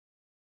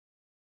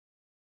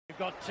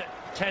got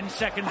 10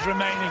 seconds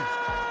remaining.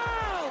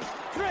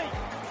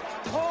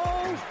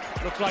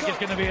 Looks like it's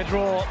going to be a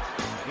draw.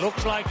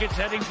 Looks like it's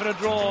heading for a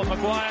draw.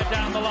 Maguire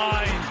down the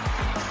line.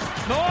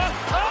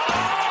 North.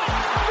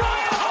 Oh!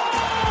 Ryan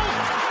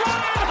Hall!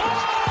 Ryan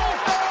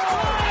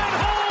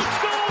Hall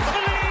scores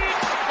for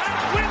Leeds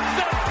and wins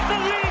the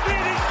league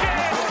leading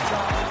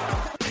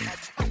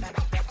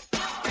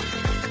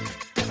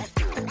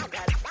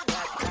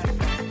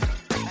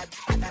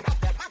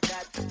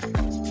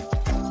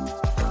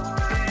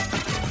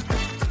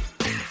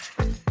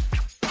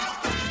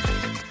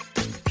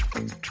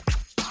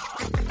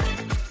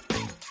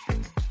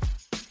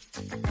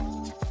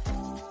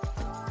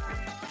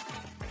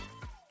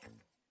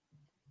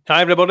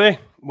Hi everybody,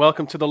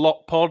 welcome to the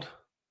Lot Pod,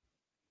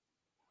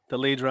 the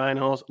Leeds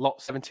Rhinos Lot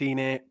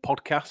 17A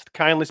podcast,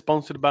 kindly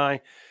sponsored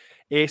by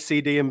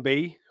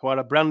ACD&B, who are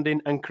a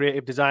branding and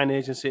creative design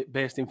agency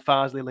based in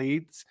Farsley,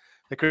 Leeds.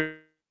 They create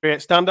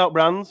standout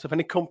brands. If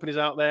any companies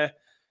out there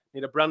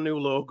need a brand new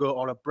logo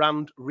or a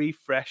brand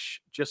refresh,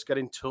 just get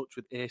in touch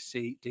with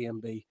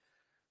ACD&B. We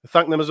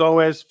thank them as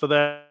always for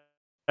their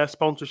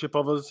sponsorship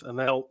of us and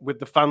their help with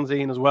the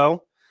fanzine as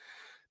well.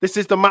 This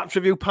is the match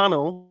review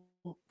panel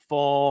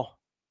for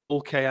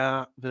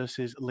OKR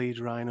versus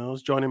Leeds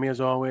Rhinos. Joining me as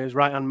always,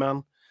 right-hand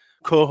man,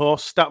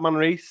 co-host, Statman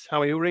Reese.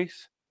 How are you,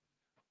 Reese?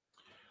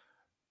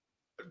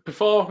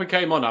 Before we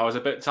came on, I was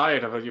a bit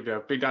tired.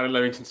 I've been down in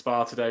Leamington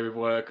Spa today with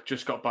work,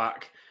 just got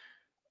back.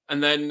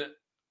 And then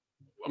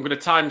I'm going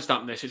to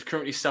timestamp this. It's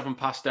currently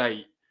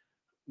 8:07.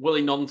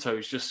 Willie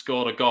Nonto's just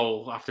scored a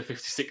goal after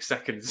 56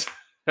 seconds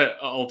at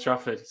Old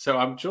Trafford. So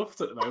I'm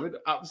chuffed at the moment.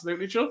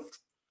 Absolutely chuffed.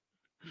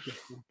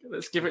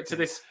 Let's give it to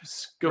this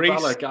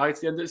Scubala guy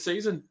to the end of the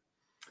season.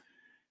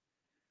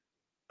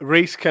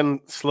 Reese can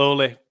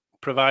slowly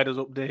provide us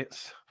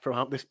updates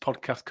throughout this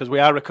podcast because we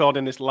are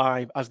recording this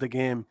live as the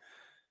game,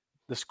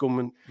 the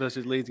Scum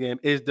versus Leeds game,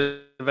 is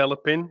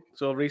developing.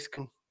 So Reese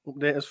can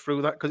update us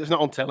through that because it's not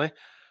on telly.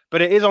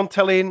 But it is on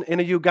telly in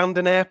a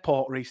Ugandan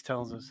airport, Reese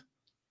tells us.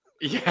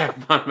 Yeah,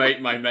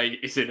 my mate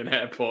is in an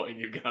airport in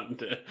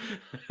Uganda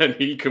and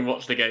he can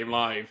watch the game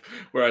live,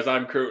 whereas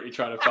I'm currently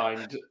trying to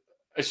find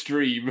a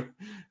stream.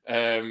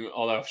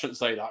 Although I shouldn't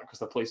say that because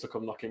the police will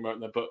come knocking, won't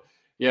they? But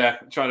yeah,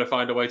 trying to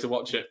find a way to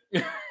watch it.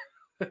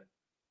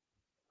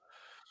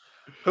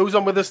 Who's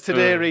on with us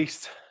today,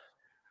 Reese?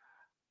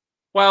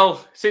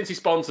 Well, since he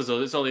sponsors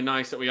us, it's only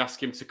nice that we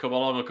ask him to come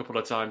along a couple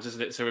of times,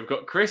 isn't it? So we've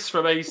got Chris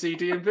from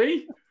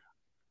ACD&B.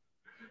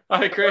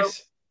 Hi,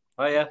 Chris.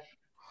 Hiya.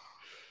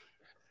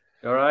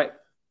 You all right?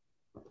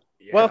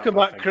 Yeah, welcome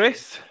back,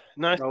 Chris.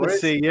 Nice to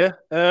see you.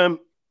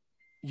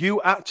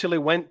 You actually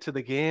went to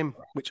the game,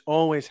 which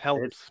always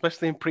helps,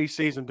 especially in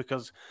pre-season,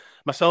 because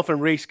myself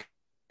and Reese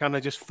kind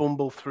of just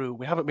fumble through.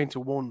 We haven't been to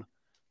one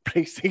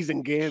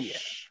pre-season game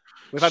yet.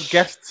 We've had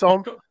guests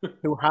on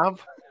who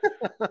have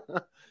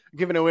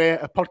given away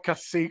a podcast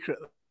secret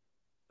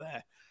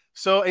there.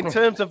 So in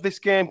terms of this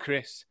game,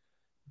 Chris,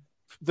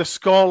 the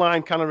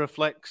scoreline kind of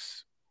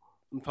reflects,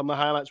 from the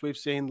highlights we've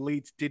seen,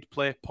 Leeds did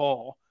play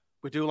poor.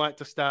 We do like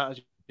to start,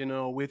 as you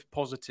know, with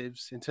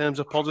positives. In terms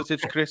of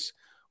positives, Chris,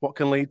 what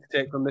can Leeds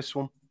take from this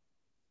one?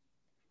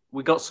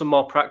 We got some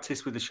more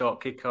practice with the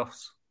short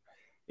kickoffs.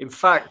 In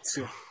fact,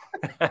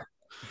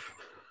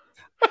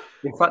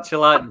 you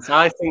like this.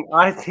 I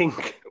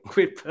think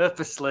we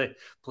purposely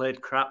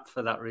played crap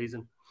for that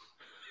reason.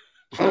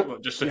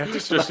 just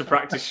to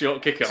practice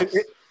short kickoffs.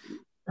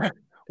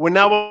 We're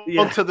now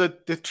onto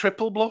the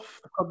triple bluff,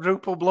 the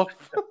quadruple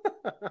bluff.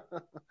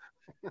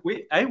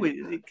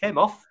 It came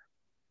off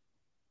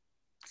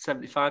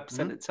 75%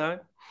 of the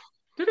time.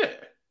 Did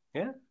it?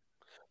 Yeah.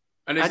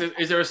 And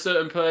is there a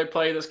certain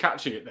player that's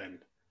catching it then?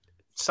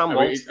 Sam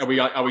Waltz.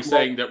 Are we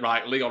saying that,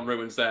 right, Leon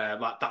Ruin's there,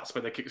 like that's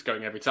where the kick's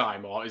going every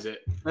time, or is it?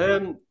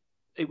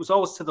 It was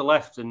always to the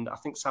left, and I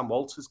think Sam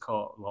Walters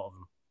caught a lot of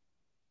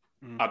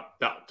them.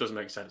 That doesn't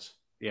make sense.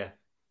 Yeah.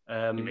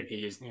 I mean,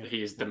 he is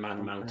the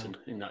man mountain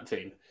in that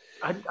team.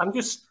 I'm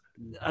just,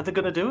 are they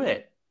going to do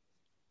it?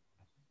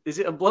 Is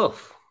it a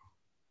bluff?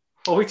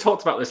 Well, we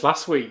talked about this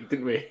last week,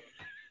 didn't we?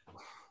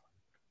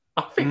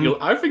 I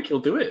think he'll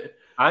do it.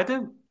 I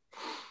do.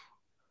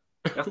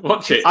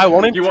 Watch it. I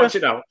want him to. Watch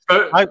it now.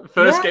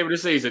 First game of the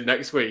season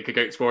next week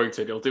against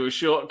Warrington. He'll do a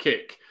short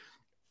kick,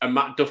 and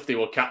Matt Duffy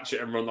will catch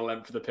it and run the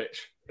length of the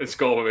pitch and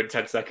score within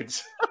 10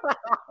 seconds.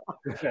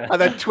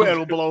 And then Twitter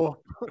will blow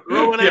up.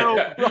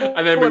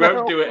 And then we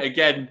won't do it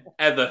again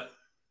ever.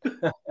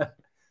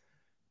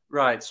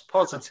 Right,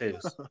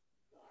 positives.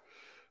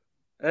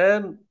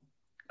 I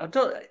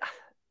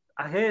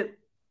hate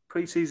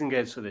pre-season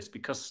games for this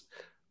because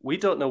we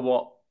don't know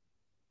what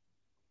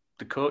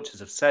the coaches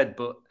have said,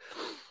 but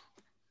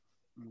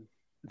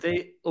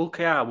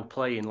OKR were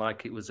playing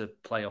like it was a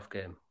playoff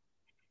game.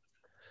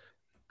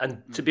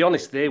 And to be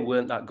honest, they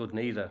weren't that good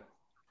neither.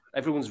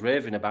 Everyone's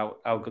raving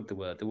about how good they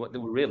were. They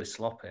were really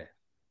sloppy.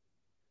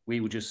 We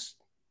were just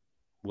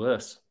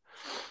worse.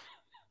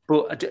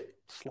 But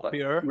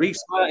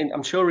Reece Martin,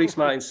 I'm sure Reece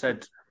Martin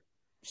said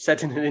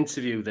in an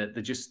interview that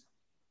they just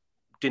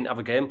didn't have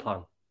a game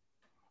plan.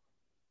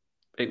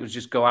 It was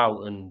just go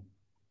out and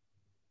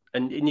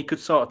And you could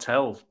sort of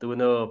tell there were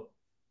no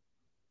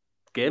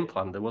game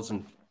plan. There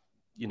wasn't,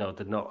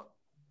 they'd not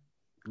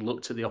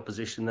looked at the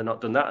opposition. They're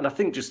not done that. And I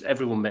think just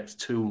everyone makes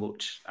too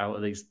much out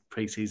of these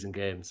pre-season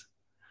games.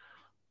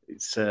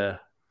 It's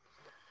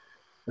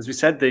as we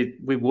said,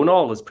 we won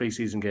all those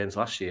pre-season games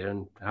last year,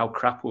 and how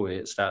crap were we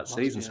at start of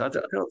season? So I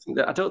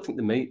don't think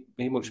they mean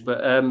much.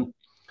 But I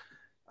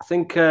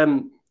think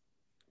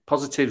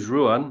positives.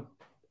 Ruan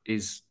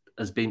has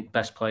been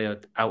best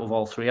player out of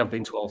all three. I've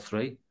been to all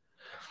three,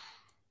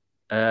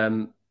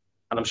 and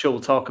I'm sure we'll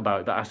talk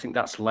about it. But I think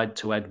that's led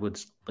to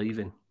Edwards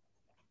leaving.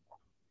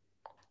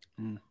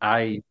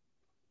 I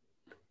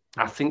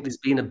think there's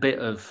been a bit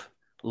of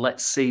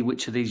let's see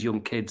which of these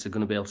young kids are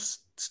going to be able to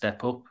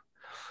step up.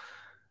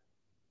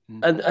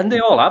 And they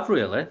all have,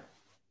 really.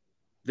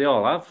 They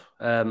all have.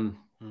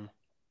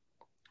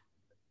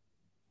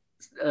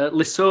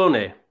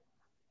 Lissone,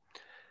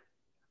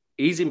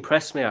 he's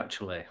impressed me,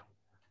 actually.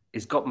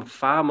 He's got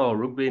far more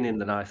rugby in him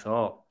than I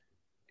thought.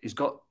 He's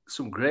got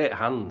some great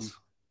hands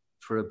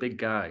for a big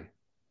guy.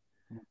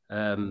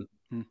 I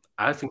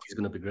think he's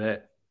going to be great.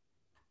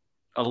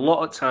 A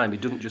lot of time, he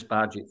doesn't just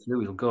barge it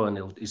through. He'll go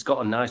and he's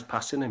got a nice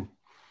pass in him.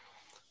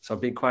 So I've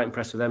been quite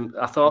impressed with them.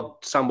 I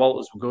thought Sam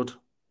Walters were good.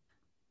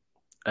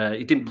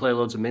 He didn't play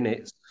loads of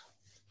minutes,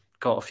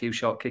 got a few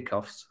short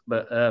kickoffs,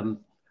 but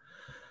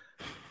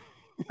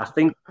I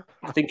think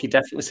he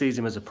definitely sees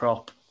him as a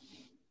prop.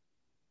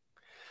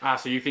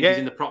 So you think he's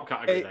in the prop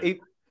category?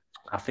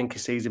 I think he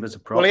sees him as a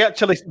prop. Well, he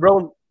actually,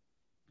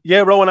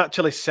 Rowan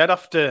actually said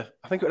after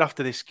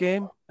this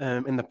game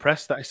in the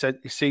press that he said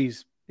he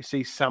sees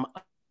Sam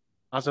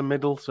as a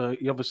middle, so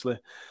he obviously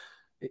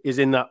is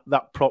in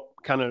that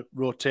prop kind of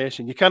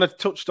rotation. You kind of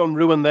touched on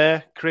Ruan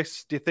there,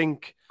 Chris. Do you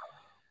think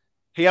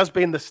he has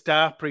been the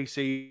star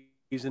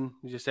pre-season,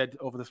 as you said,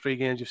 over the 3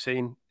 games you've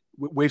seen?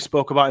 We've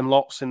spoke about him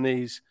lots in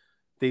these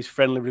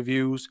friendly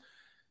reviews.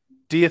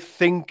 Do you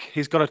think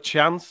he's got a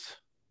chance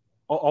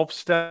of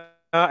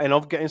starting,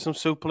 of getting some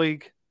Super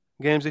League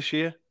games this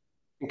year?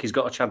 I think he's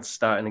got a chance of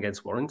starting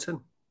against Warrington.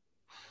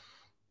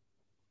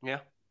 Yeah.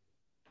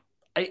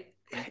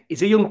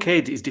 He's a young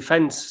kid. His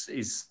defence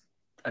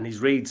and his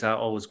reads are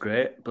always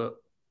great, but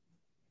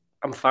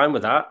I'm fine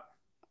with that.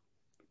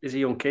 He's a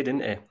young kid,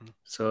 isn't he?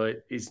 So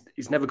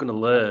he's never going to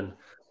learn,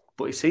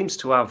 but he seems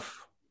to have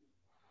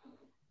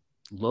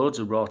loads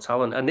of raw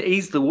talent. And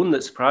he's the one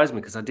that surprised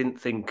me because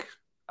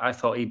I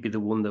thought he'd be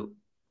the one that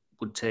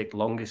would take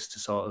longest to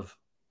sort of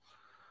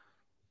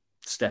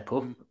step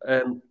up.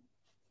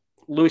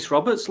 Lewis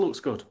Roberts looks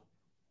good.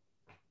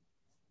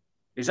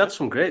 He's had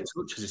some great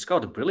touches. He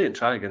scored a brilliant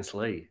try against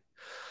Lee.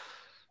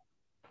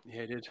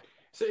 Yeah, he did.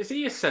 So is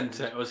he a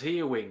centre or is he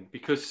a wing?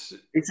 Because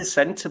he's a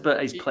centre, but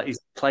he's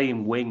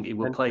playing wing. He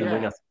will play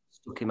wing. I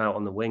stuck him out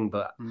on the wing,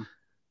 but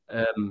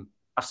I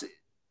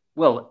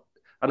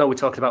know we're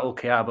talking about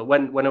OKR, but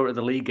when I were at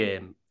the league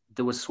game,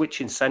 there was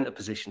switching centre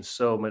positions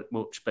so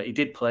much, but he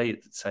did play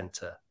at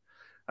centre,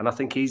 and I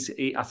think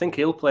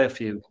he'll play a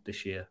few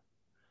this year.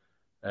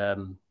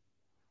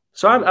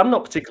 So I'm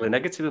not particularly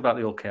negative about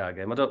the OKR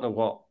game. I don't know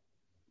what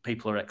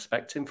people are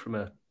expecting from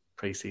a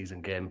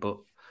pre-season game, but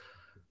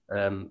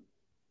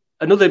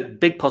another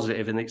big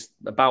positive, and it's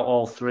about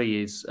all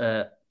three, is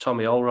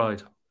Tommy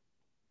Allroyd.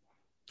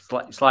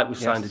 It's like we've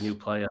signed a new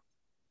player.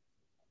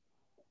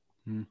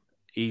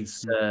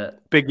 He's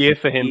big year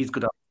for him. He's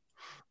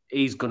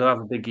going to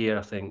have a big year,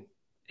 I think.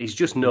 He's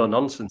just no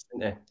nonsense,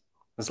 isn't he?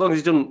 As long as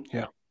he doesn't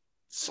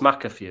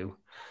smack a few.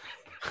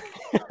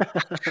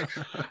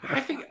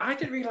 I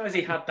didn't realise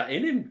he had that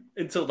in him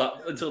until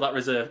that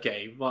reserve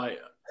game. Like,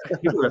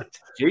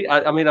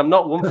 I mean, I'm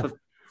not one for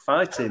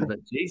fighting, but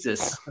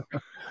Jesus.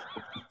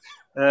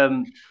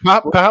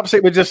 Perhaps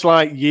it was just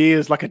like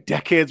years, like a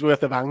decade's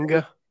worth of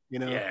anger. You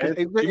know,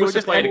 he must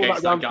have played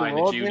against that guy in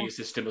the junior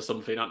system or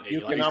something, hasn't he?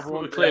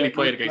 He's clearly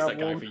played against that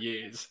guy for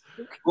years.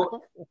 But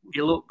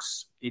he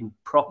looks in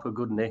proper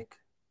good nick.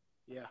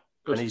 Yeah,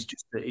 and he's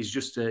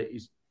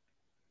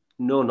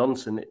no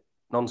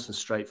nonsense,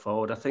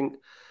 straightforward. I think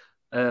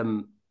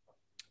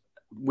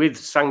with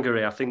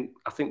Sangare, I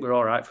think we're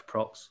all right for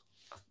props.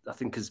 I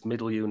think his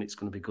middle unit's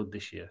going to be good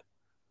this year.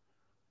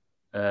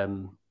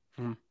 And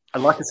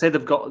like I say,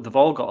 they've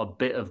all got a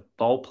bit of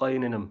ball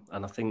playing in them,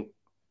 and I think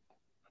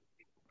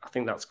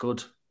that's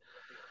good.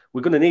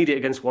 We're going to need it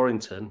against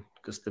Warrington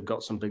because they've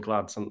got some big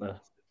lads, haven't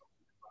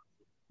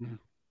they?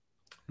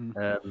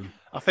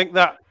 I think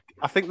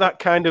that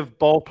kind of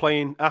ball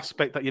playing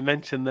aspect that you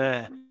mentioned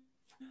there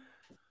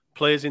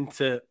plays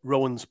into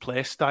Rowan's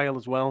play style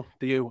as well.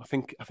 Do you? I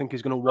think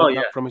he's going to want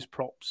that from his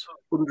props.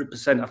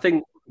 100%. I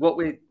think what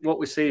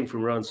we're seeing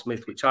from Rowan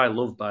Smith, which I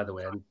love, by the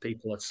way, and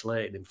people are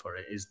slating him for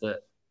it, is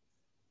that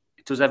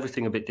he does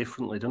everything a bit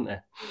differently, doesn't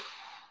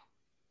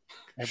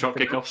he? Short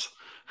kickoffs.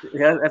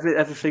 Yeah,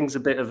 everything's a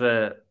bit of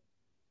a,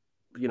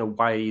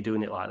 why are you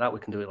doing it like that? We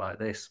can do it like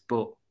this.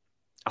 But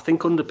I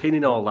think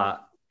underpinning all that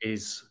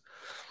is,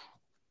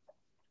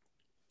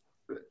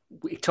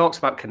 he talks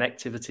about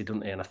connectivity,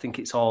 doesn't he? And I think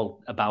it's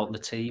all about the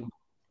team.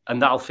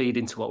 And that'll feed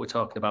into what we're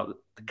talking about,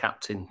 the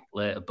captain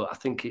later. But I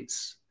think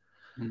it's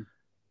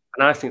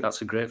And I think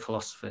that's a great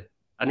philosophy.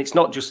 And it's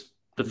not just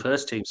the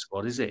first team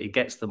squad, is it? It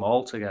gets them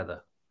all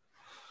together.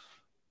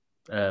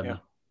 I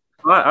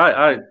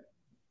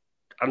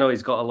know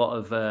he's got a lot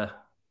of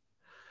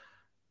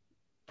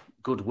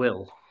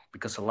goodwill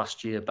because of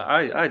last year, but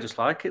I just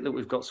like it that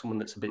we've got someone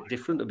that's a bit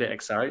different, a bit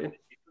exciting.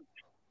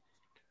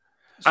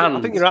 So and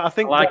I think you're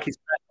right.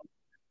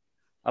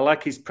 I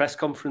like his press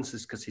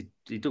conferences because he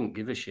doesn't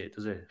give a shit,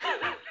 does he?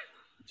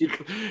 He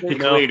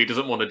clearly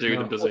doesn't want to do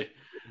them, does he?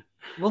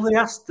 Well, they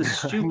asked the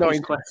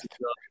stupidest question.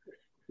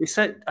 He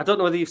said, I don't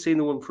know whether you've seen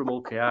the one from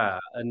OKR,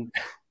 and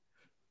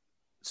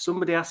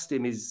somebody asked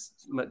him, is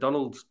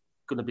McDonald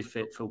going to be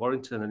fit for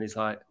Warrington? And he's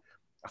like,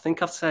 I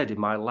think I've said in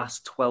my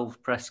last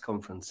 12 press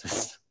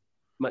conferences,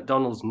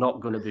 McDonald's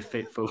not going to be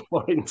fit for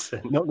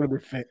Warrington. Not going to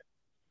be fit.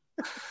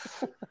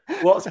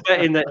 What's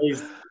betting that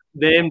he's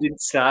named in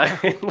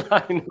starting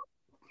lineup?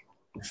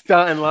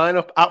 Starting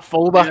lineup at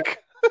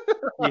fullback.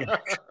 Yeah.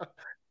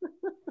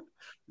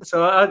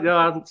 So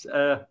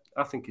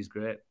I think he's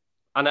great.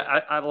 And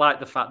I like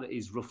the fact that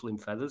he's ruffling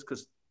feathers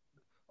because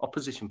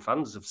opposition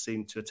fans have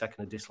seemed to have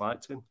taken a dislike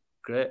to him.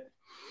 Great.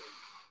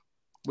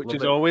 Which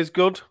is always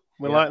good.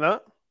 We like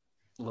that.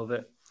 Love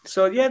it.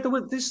 So, yeah, there were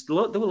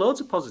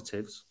loads of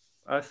positives,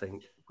 I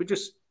think. We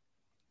just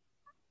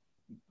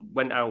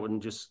went out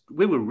and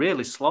we were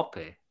really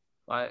sloppy.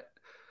 Like,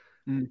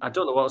 I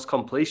don't know what his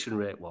completion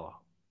rate was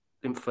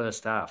in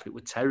first half. It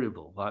was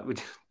terrible.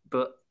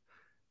 But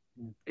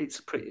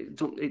it's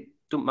it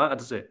don't matter,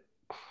 does it?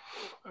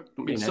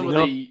 Some of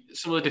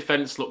the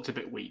defence looked a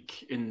bit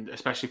weak,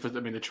 especially for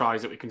the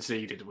tries that we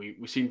conceded.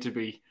 We seem to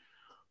be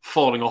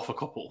falling off a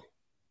couple,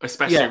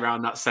 especially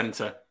around that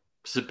centre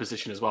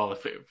position as well.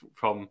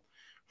 From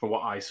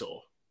what I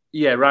saw,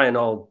 Ryan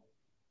Hall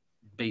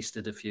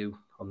beasted a few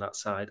on that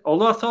side.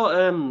 Although I thought,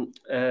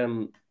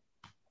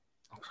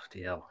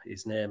 bloody hell,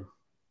 his name,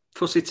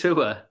 Fussy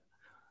Tua,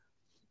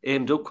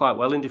 aimed up quite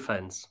well in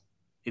defence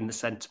in the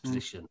centre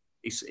position.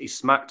 He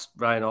smacked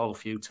Ryan Hall a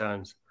few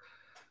times.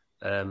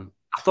 I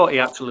thought he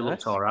actually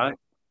looked all right.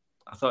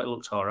 I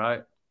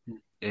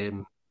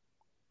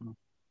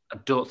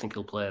don't think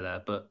he'll play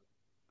there, but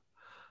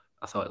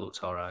I thought it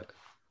looked all right.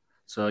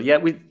 So, yeah,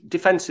 with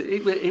defence,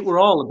 it were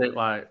all a bit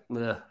like,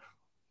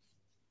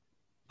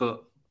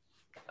 but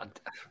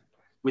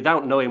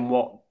without knowing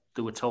what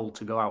they were told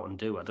to go out and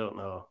do, I don't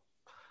know.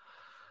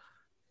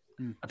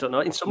 I don't know.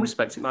 In some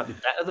respects, it might be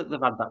better that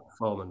they've had that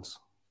performance.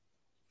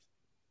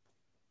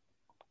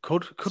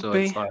 Could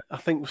be. Like, I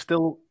think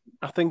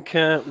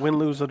win,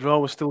 lose or draw,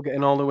 we're still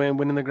getting all the way and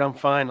winning the grand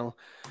final.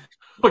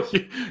 Well,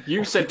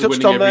 you said we're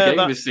winning every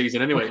game this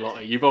season anyway,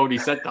 Lottie. You've already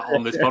said that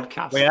on this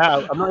podcast. We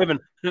are. I'm not even.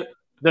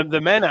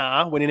 The men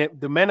are winning it.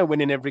 The men are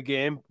winning every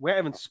game. We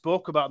haven't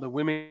spoke about the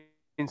women's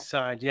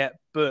side yet,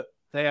 but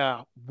they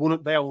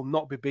will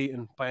not be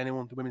beaten by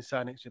anyone. The women's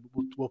side next year.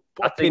 We'll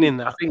put a pin in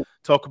that.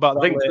 Talk about that.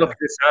 I think later.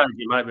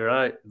 You might be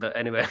right, but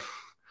anyway.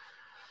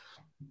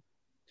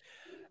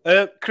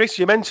 Chris,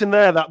 you mentioned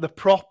there that the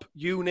prop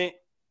unit,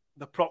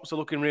 the props are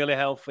looking really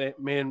healthy.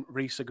 Me and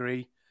Reese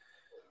agree.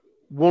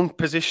 One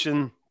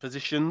positions,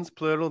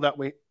 plural, that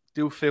we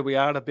do feel we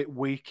are a bit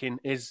weak in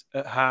is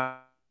at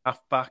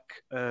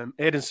half-back.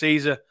 Aidan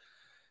Caesar,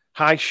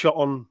 high shot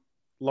on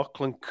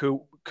Lachlan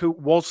Coote. Coote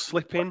was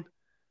slipping.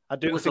 I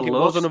do think it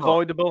was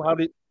unavoidable.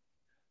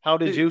 How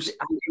did you see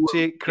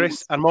it,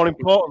 Chris? And more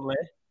importantly,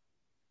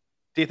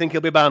 do you think he'll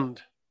be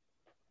banned?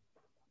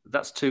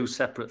 That's two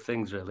separate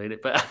things, really, isn't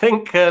it? But I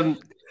think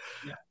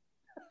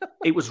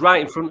it was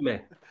right in front of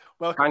me.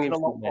 Welcome to the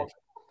lot.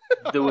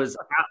 There was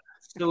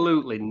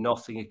absolutely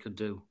nothing he could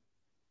do.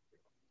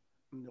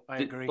 I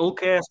agree.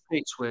 Okay,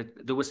 pitch where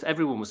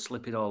everyone was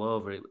slipping all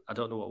over it. I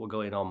don't know what were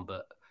going on,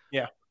 but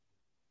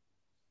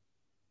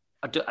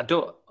I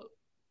don't.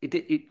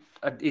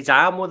 His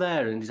arm were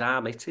there, and his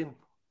arm hit him.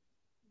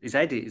 His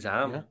head hit his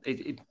arm. Yeah.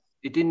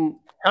 It didn't.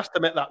 Has to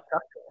make that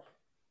tackle.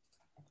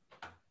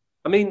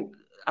 I mean,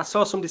 I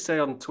saw somebody say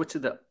on Twitter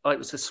that it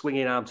was a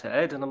swinging arm to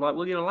head, and I'm like,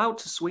 well, you're allowed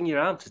to swing your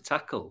arm to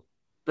tackle,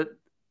 but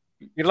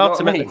you're allowed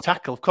to make the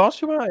tackle. Of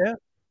course you are,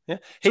 yeah.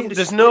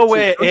 There's no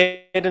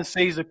way Aidan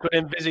Caesar could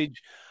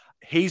envisage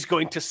he's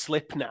going to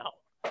slip now.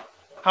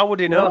 How would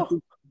he know?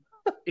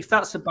 If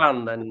that's a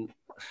ban, then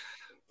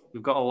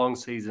we've got a long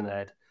season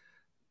ahead.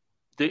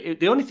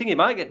 The only thing he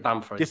might get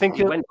banned for is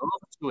he went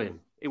over to him.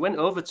 He went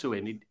over to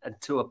him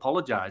to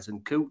apologise,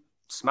 and Coote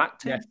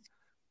smacked him. Yes.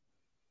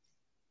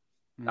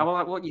 I was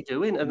like, what are you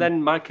doing? And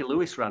then Mikey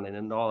Lewis ran in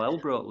and all hell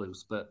broke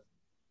loose. But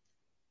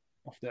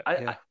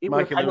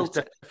Mikey Lewis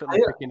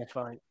definitely picking a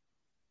fight.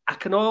 I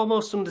can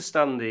almost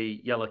understand the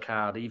yellow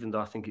card, even though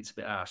I think it's a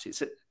bit harsh.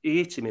 He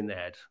hit him in the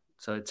head.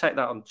 So take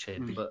that on the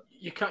chin. But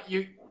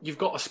you've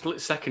got a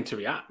split second to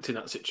react in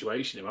that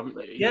situation, haven't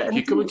you? Yeah, if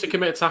you're coming to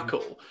commit a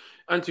tackle,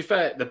 and to be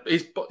fair,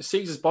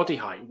 Caesar's body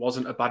height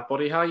wasn't a bad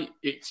body height.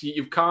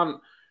 You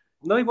can't.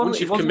 No, he wasn't. Once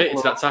you've committed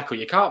to that tackle,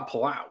 you can't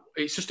pull out.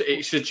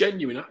 It's a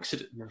genuine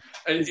accident,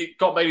 and it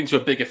got made into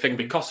a bigger thing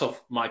because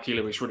of Mikey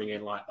Lewis running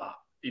in like that.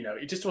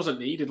 It just wasn't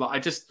needed.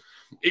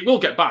 It will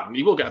get banned.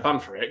 He will get a ban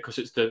for it because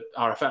it's the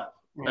RFL.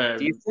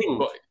 Do you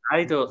think?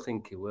 I don't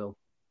think he will.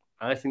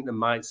 I think they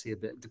might see a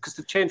bit because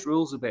they've changed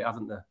rules a bit,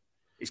 haven't they?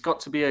 It's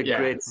got to be a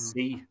grade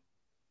C.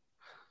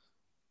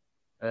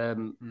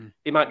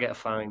 He might get a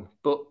fine,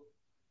 but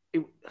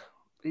it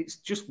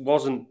just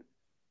wasn't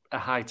a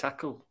high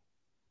tackle.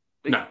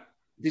 No.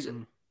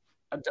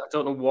 I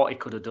don't know what he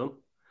could have done.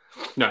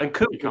 No, and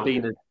Cook had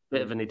been a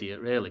bit of an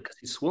idiot, really, because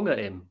he swung at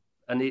him.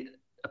 And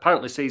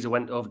apparently Caesar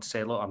went over to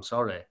say, look, I'm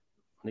sorry.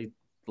 And he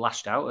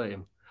lashed out at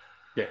him.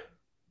 Yeah.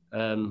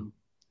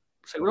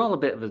 So we're all a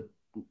bit of a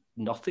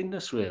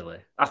nothingness, really.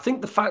 I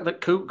think the fact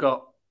that Cook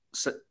got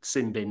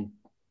sin bin,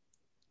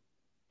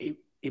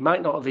 he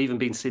might not have even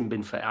been sin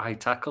bin for high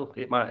tackle.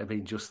 It might have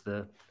been just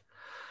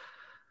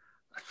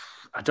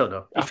I don't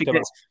know.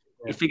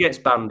 If he gets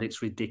banned,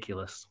 it's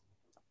ridiculous.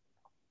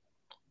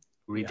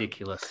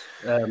 Ridiculous.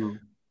 Yeah.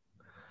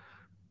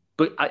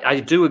 But I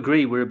do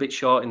agree we're a bit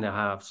short in the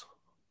halves.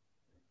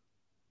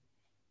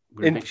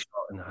 We're a bit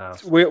short in the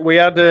halves. We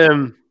had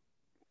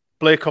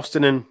Blake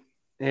Austin and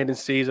Hayden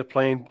Caesar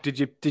playing. Did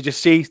you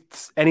see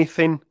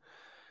anything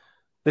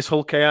this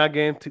whole KR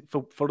game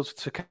for us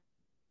to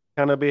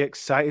kind of be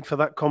excited for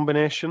that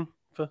combination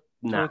for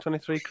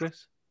 2023,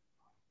 Chris?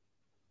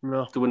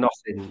 No. There were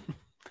nothing.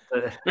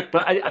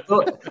 But I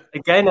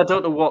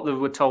don't know what they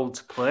were told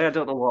to play. I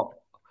don't know what.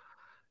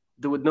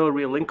 There was no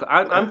real link.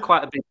 I'm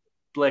quite a big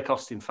Blake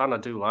Austin fan. I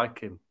do like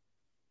him.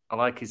 I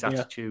like his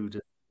attitude.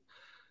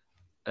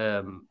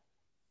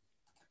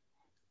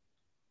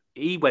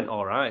 He went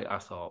all right, I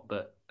thought,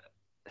 but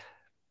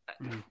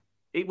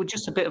it was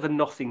just a bit of a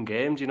nothing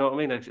game. Do you know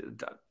what I mean?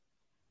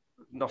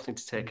 Nothing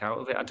to take out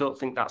of it. I don't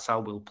think that's how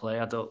we'll play.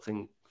 I don't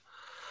think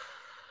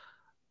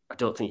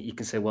you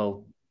can say,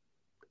 well,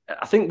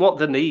 I think what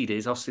they need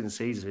is Austin and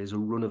Caesar is a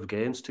run of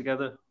games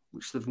together,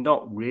 which they've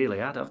not really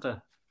had, have they?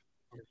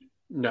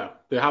 No,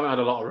 they haven't had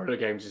a lot of run of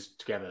games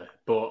together.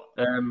 But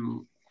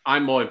I'm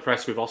more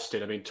impressed with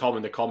Austin. I mean, Tom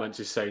in the comments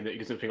is saying that he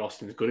doesn't think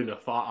Austin's good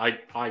enough. I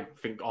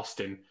think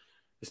Austin,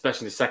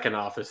 especially in the second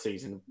half of the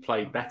season,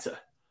 played better.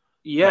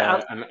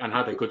 Yeah, and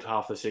had a good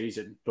half of the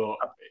season, but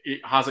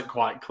it hasn't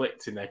quite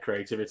clicked in their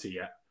creativity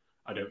yet,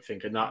 I don't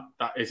think, and that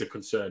is a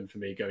concern for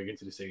me going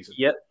into the season.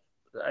 Yep,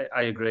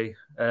 I agree.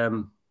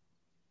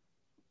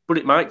 But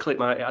it might click,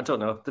 I don't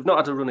know. They've not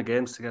had a run of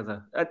games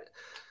together.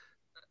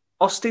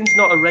 Austin's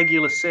not a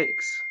regular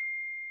six.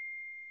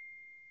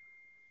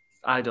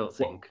 I don't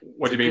think.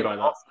 What do you mean by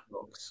that?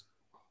 Well,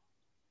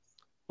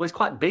 he's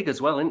quite big as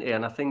well, isn't he?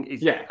 And I think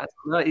he's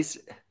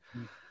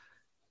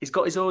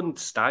got his own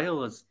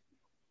style.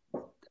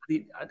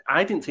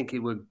 I didn't think he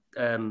was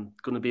going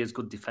to be as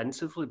good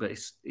defensively, but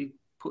he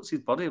puts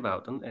his body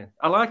about, doesn't he?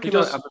 I like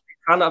him.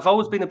 I've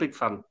always been a big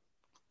fan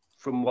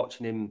from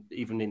watching him,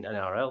 even in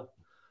NRL.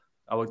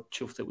 I was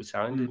chuffed that we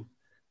signed him.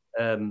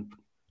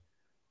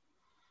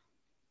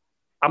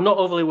 I'm not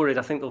overly worried.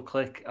 I think they'll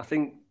click. I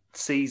think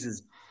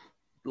Caesar's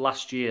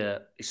last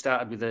year, he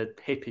started with a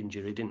hip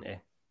injury, didn't he?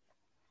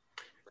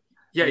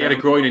 Yeah, he had a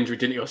groin injury,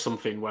 didn't he, or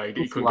something where he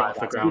couldn't get off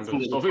the ground.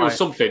 It was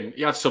something.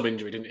 He had some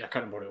injury, didn't he? I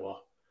can't remember what it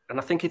was. And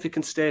I think if he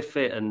can stay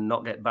fit and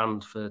not get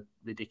banned for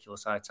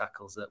ridiculous high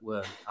tackles that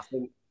weren't, I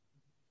think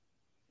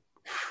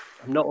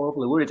I'm not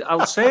overly worried.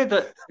 I'll say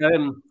that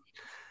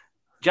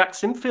Jack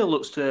Sinfield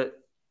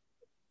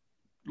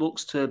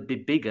looks to be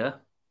bigger.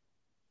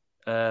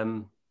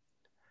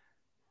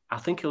 I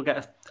think he'll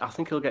get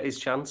his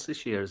chance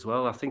this year as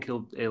well. I think he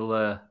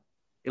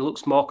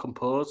looks more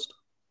composed.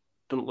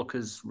 Doesn't look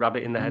as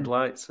rabbit in the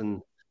headlights,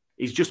 and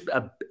he's just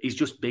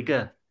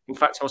bigger. In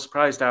fact, I was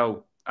surprised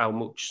how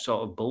much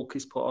sort of bulk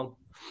he's put on.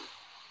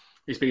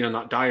 He's been on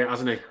that diet,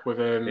 hasn't he?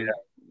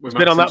 He's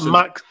been on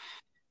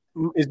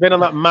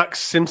that Max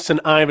Simpson,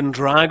 Ivan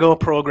Drago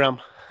program.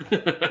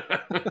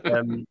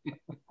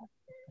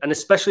 And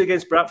especially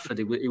against Bradford,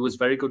 he was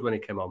very good when he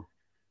came on.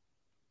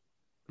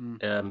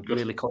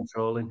 Really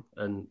controlling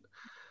and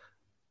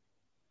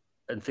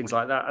things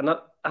like that. And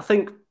I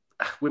think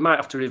we might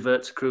have to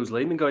revert to Cruz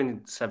Lehman going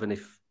in 7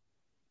 if,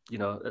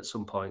 at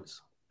some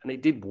points. And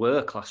it did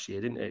work last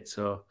year, didn't it?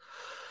 So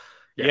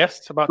yes,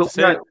 it's about to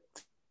say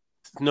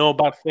it's no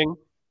bad thing.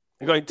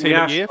 You're going team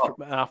of the year from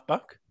half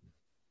back.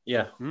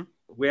 Yeah,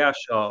 we are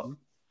short.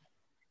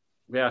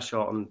 We are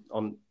short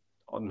on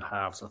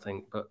halves, I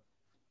think, but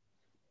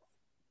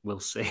we'll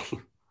see.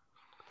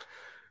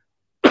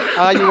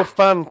 Are you a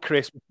fan,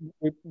 Chris?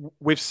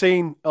 We've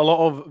seen a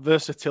lot of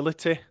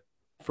versatility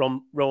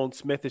from Rowan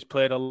Smith. He's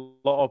played a lot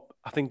of,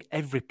 I think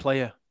every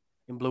player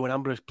in blue and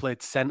amber has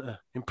played centre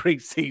in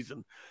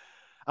pre-season.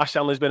 Ash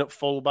Hanley's been at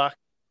full-back.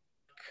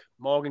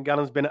 Morgan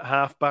Gannon's been at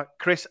half-back.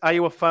 Chris, are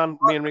you a fan?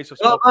 Me and Reese have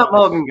spoken about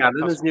Morgan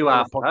Gannon as new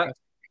half-back.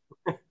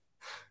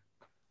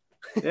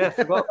 Yeah,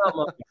 forgot about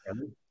Morgan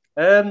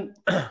Gannon.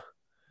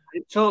 I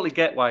totally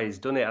get why he's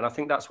done it, and I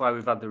think that's why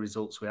we've had the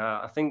results we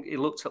are. I think he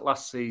looked at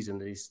last season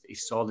and he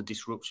saw the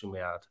disruption we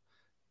had,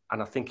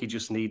 and I think he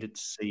just needed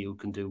to see who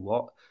can do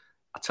what.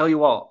 I tell you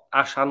what,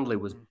 Ash Handley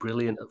was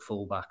brilliant at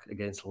fullback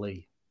against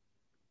Lee.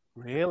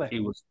 Really? He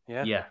was.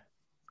 Yeah.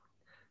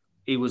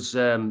 He was. He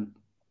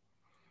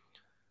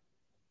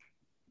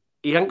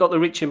hadn't got the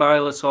Richie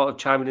Myler sort of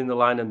chiming in the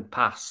line and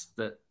pass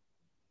that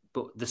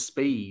but the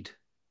speed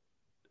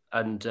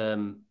and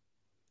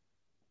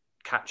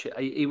catch it,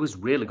 he was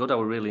really good. I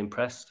was really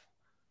impressed.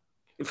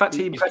 In fact,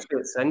 he impressed me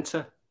at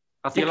centre.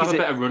 I think he'll have a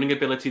better running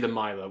ability than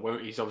Milo,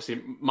 won't he? He's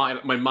obviously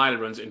when Milo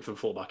runs in from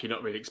fullback, you're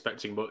not really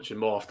expecting much, and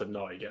more often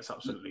than not, he gets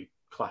absolutely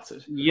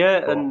clattered. Yeah,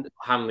 but and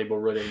Hanley will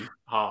run in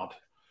hard.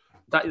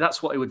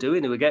 That's what he was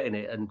doing. He was getting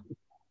it and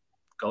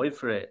going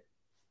for it,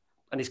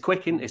 and he's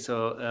quick, isn't he?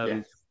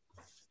 So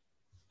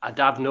I'd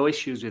have no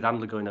issues with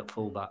Hanley going at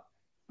fullback,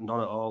 none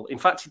at all. In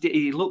fact,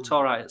 he looked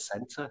all right at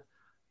centre.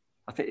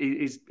 I think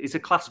he's a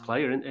class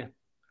player, isn't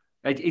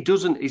he?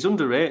 He's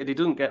underrated. He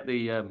doesn't get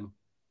the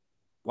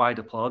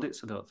wide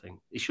plaudits, I don't think.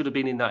 He should have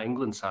been in that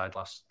England side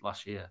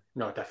last year.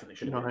 No, definitely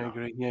should have been. I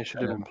agree. Yeah,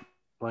 should have been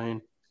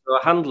playing. So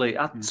Handley.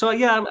 I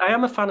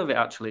am a fan of it,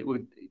 actually.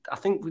 I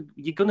think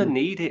you're going to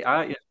need it,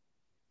 aren't you?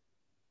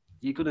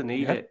 You're going to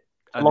need it.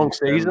 A long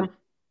season.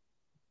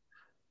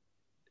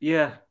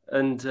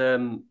 And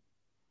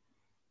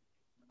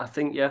I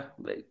think,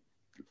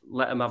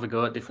 let him have a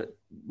go at different...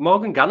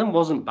 Morgan Gannon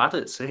wasn't bad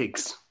at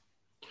 6.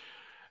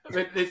 I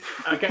mean,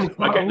 I get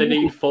the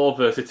need for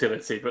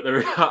versatility, but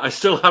I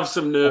still have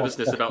some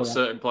nervousness about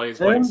certain players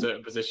playing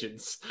certain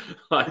positions.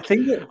 Like,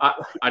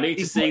 I need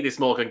to see this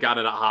Morgan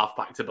Gannon at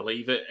halfback to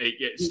believe it.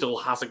 It still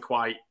hasn't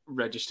quite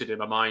registered in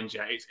my mind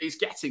yet. It's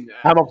getting there.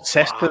 I'm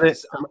obsessed with it.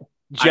 I'm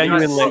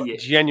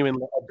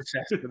genuinely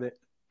obsessed with it.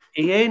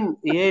 He ain't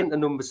a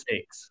number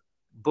 6,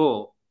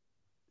 but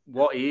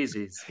what he is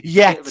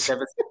he's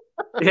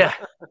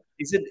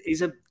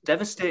a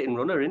devastating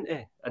runner, isn't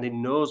he? And he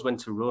knows when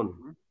to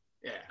run.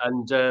 Yeah,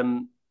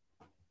 and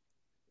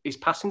his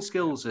passing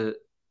skills are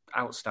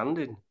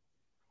outstanding.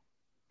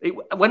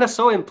 When I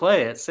saw him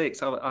play at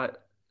 6,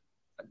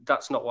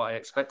 that's not what I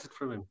expected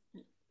from him.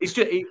 He's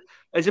a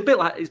bit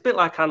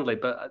like Handley,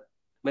 but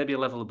maybe a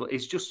level above.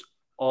 He's just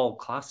all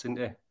class, isn't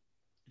he?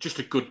 Just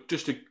a good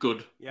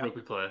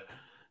rugby player.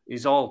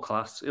 He's all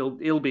class.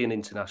 He'll be an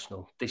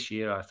international this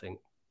year, I think.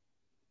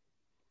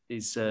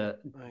 He's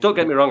don't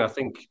get me wrong. I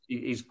think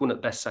he's one of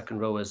the best second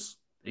rowers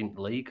in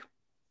the league.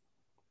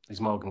 He's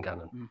Morgan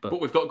Gannon.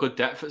 But we've got good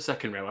depth at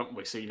second row, haven't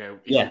we? So, if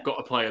you've got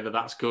a player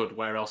that's good,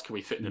 where else can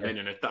we fit them in?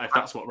 And if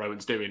that's what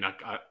Rowan's doing,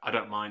 I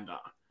don't mind that.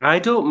 I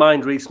don't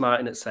mind Reece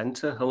Martin at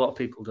centre. A lot of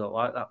people don't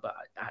like that, but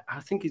I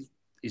think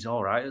he's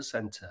all right at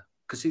centre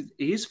because he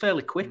is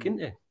fairly quick, isn't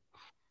he?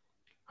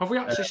 Have we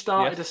actually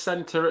started a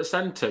centre at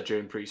centre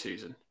during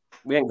pre-season?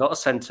 We ain't got a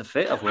centre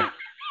fit, have we?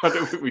 I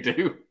don't think we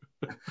do.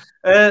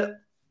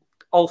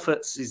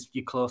 Alforts is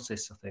your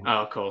closest, I think.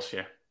 Oh, of course,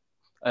 yeah.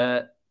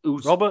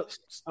 Roberts,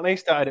 and he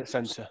started at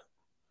centre.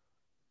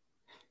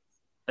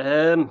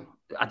 I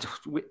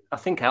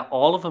think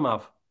all of them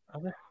have.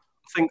 Have they?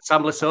 I think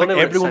Sam Lasona.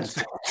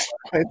 Everyone's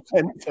played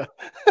centre.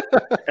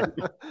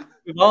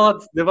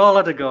 They've all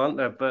had a go, haven't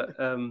they? But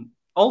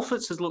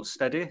Alforts has looked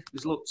steady.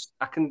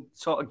 I can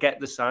sort of get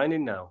the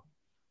signing now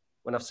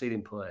when I've seen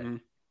him play.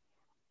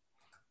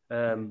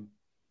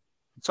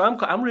 So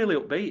I'm really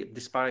upbeat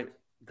despite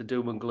the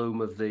doom and gloom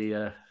of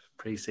the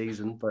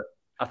pre-season. But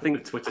I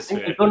think we're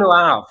going to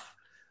have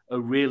a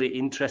really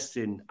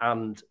interesting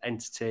and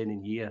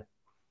entertaining year.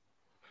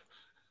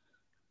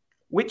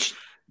 Which,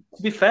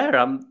 to be fair,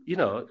 you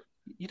don't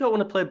want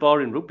to play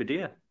boring rugby, do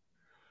you?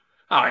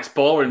 Oh, it's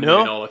boring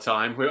winning all the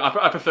time.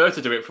 I prefer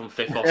to do it from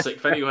 5th or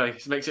 6th anyway.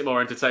 It makes it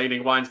more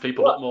entertaining, winds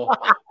people up more.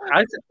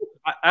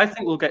 I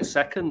think we'll get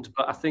second,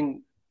 but I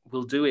think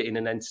we'll do it in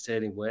an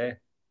entertaining way,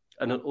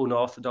 an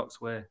unorthodox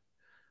way.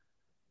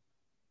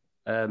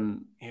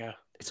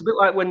 It's a bit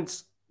like when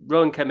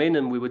Rowan came in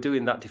and we were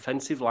doing that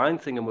defensive line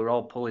thing and we were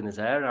all pulling his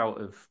hair out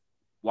of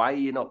why are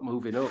you not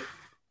moving up?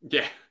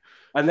 Yeah.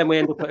 And then we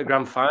end up at a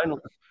grand final.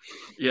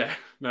 Yeah,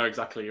 no,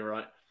 exactly. You're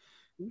right.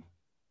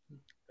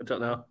 I don't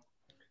know.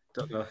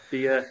 It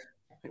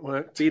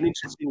worked. Be an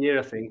interesting year,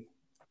 I think.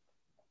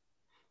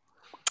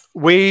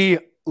 We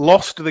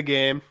lost the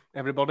game,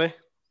 everybody.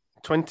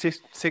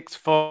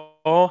 26-4,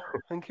 I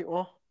think it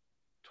was.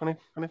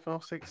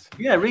 24-6.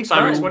 Yeah, Reece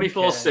Martin.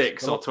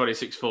 24-6 or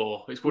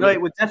 26-4. No,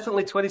 it was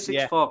definitely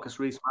 26-4 because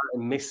Reece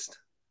Martin missed.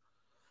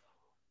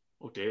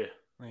 Oh dear!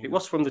 It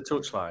was from the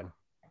touchline.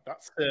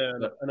 That's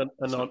an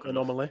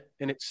anomaly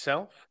in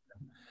itself.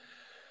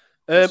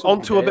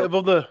 On to a bit of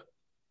other,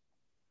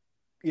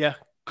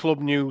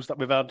 club news that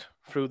we've had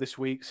through this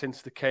week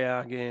since the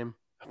KR game.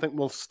 I think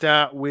we'll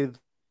start with,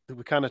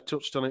 we kind of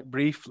touched on it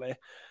briefly.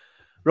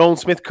 Rowan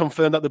Smith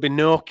confirmed that there'll be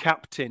no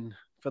captain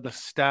for the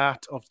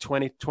start of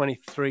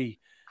 2023.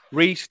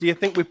 Reece, do you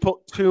think we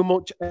put too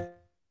much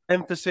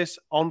emphasis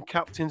on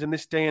captains in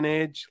this day and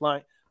age?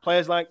 Like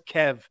players like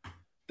Kev,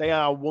 they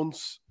are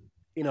once,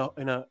 in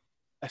a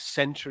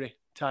century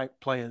type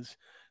players.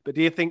 But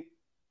do you think,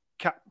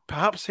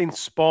 perhaps in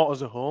sport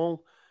as a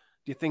whole,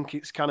 do you think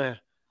it's kind of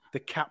the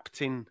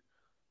captain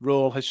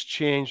role has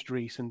changed,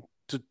 Reece? And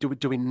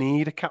do we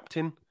need a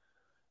captain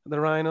at the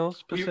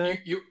Rhinos per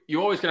se?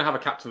 You're always going to have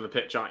a captain on the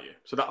pitch, aren't you?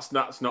 So that's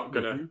not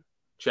going to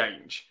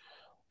change.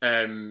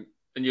 And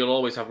you'll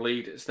always have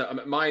leaders.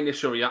 My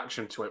initial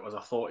reaction to it was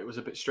I thought it was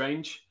a bit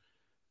strange.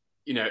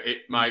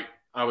 I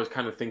was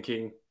kind of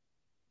thinking,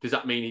 does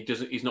that mean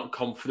he's not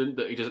confident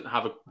that he doesn't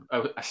have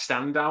a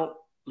standout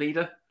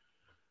leader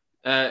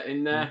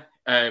in there?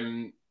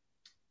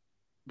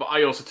 But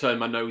I also turn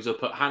my nose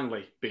up at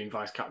Hanley being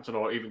vice captain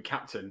or even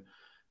captain,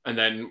 and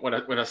then when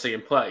I see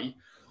him play,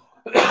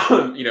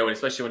 you know, and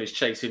especially when he's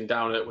chasing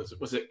down at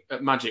was it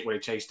at Magic when he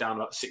chased down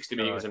about 60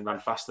 meters and ran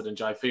faster than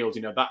Jai Fields,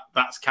 you know,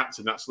 that's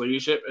captain, that's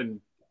leadership.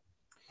 And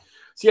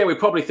so yeah, we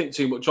probably think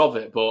too much of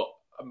it, but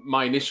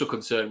my initial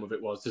concern with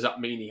it was, does that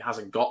mean he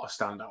hasn't got a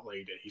standout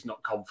leader? He's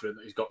not confident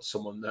that he's got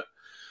someone that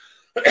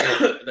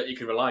that you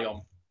can rely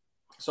on.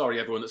 Sorry,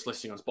 everyone that's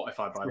listening on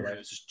Spotify, by the way,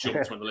 it's just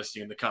jumped when they're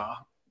listening in the car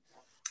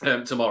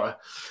tomorrow.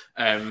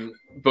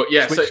 But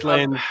yeah, Switch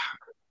lane.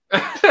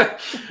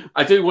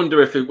 I do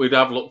wonder if we'd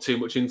have looked too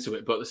much into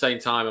it, but at the same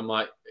time, I'm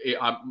like,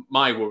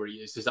 my worry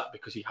is that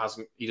because he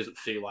doesn't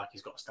feel like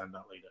he's got a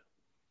standout leader?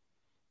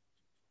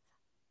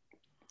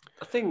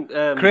 I think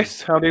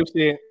Chris, how do you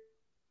see it?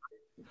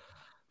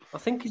 I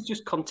think he's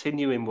just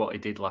continuing what he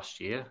did last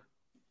year.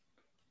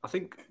 I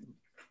think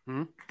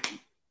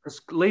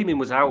because Lehman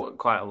was out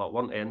quite a lot,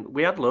 wasn't he? And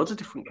we had loads of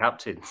different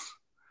captains.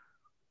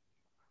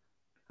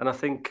 And I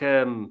think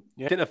it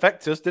didn't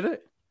affect us, did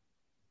it?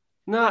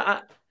 No,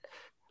 I'm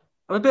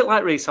a bit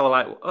like Reece. I was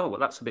like, oh, well,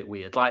 that's a bit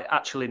weird. Like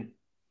actually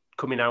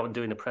coming out and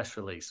doing a press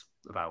release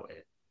about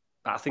it.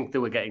 But I think they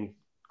were getting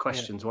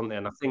questions, weren't they?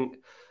 And I think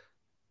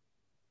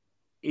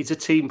he's a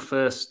team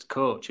first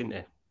coach, isn't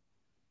he?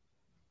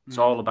 It's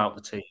all about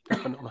the team.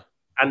 Definitely.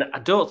 And I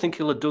don't think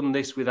he'll have done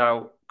this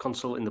without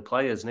consulting the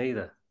players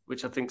neither,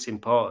 which I think is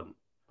important.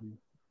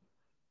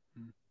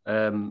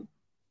 I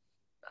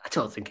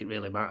don't think it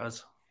really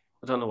matters.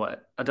 I don't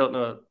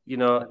know. You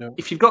know,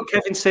 if you've got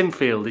Kevin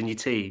Sinfield in your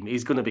team,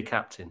 he's going to be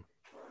captain.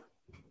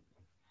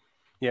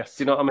 Yes.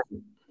 Do you know what I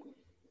mean?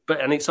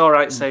 And it's all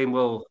right saying,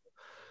 well,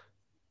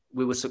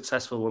 we were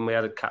successful when we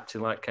had a captain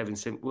like Kevin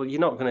Sinfield. Well,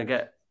 you're not going to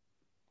get...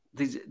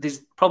 There's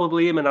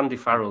probably him and Andy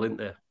Farrell, isn't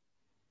there?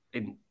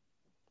 In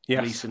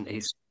recent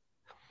history.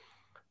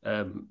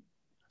 So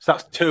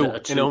that's two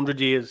in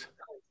 100 years.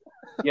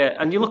 Yeah,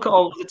 and you look at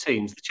all the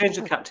teams, they change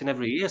the captain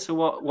every year. So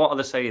what are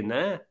they saying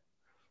there?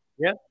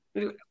 Yeah.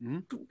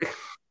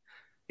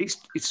 It's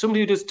somebody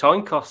who does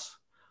time costs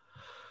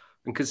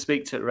and can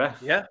speak to the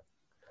ref. Yeah.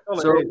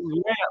 So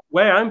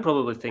where I'm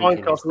probably thinking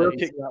time costs will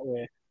kick that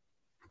way.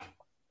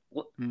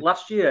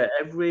 Last year,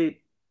 every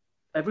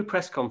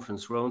press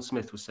conference, Rowan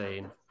Smith was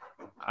saying,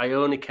 I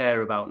only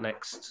care about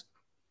next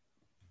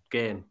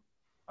game.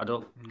 I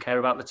don't care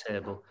about the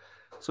table.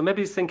 So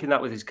maybe he's thinking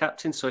that with his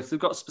captain. So if they've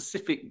got a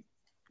specific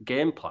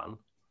game plan,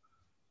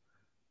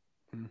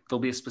 there'll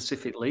be a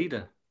specific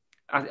leader.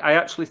 I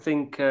actually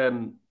think I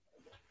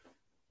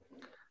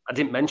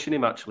didn't mention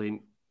him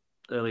actually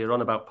earlier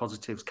on about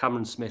positives.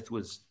 Cameron Smith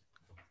was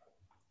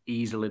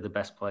easily the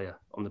best player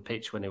on the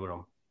pitch when he were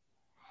on.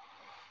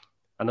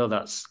 I know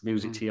that's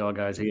music to your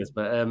guys' ears,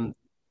 but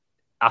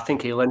I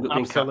think he'll end up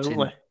being captain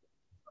a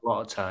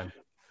lot of time.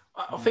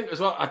 I think as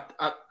well.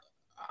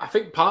 I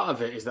think part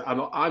of it is that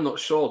I'm not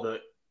sure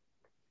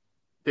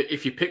that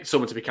if you pick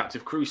someone to be captain,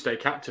 if Cruz stay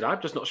captain,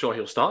 I'm just not sure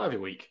he'll start every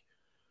week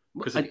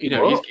because he's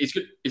going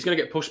to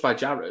get pushed by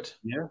Jared.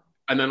 Yeah,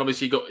 and then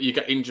obviously you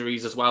get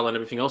injuries as well and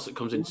everything else that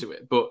comes into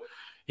it. But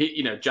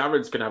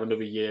Jared's going to have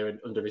another year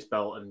under his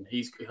belt, and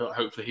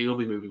hopefully he'll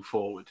be moving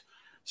forward.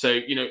 So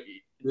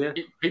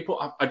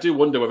I do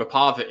wonder whether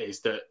part of it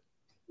is that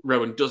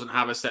Rowan doesn't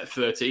have a set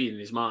 13 in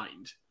his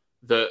mind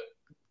that.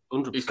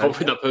 100%. He's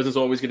confident that person's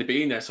always going to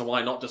be in there, so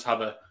why not just have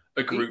a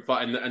group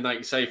that, and like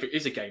you say, if it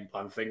is a game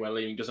plan thing where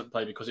Liam doesn't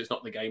play because it's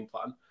not the game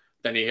plan,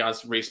 then he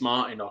has Reece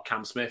Martin or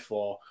Cam Smith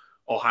or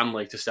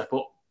Hanley to step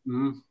up.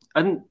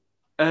 And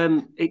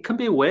it can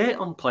be a weight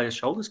on players'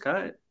 shoulders,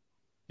 can't it?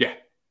 Yeah,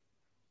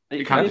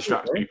 it can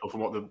distract people from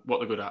what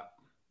they're good at.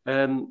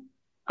 I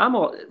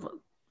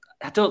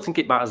don't think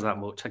it matters that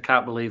much. I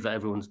can't believe that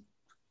everyone's.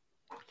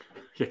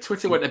 Yeah,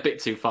 Twitter went a bit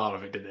too far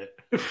of it, didn't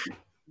it?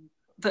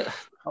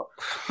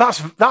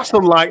 That's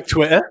unlike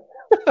Twitter.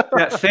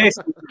 Yeah,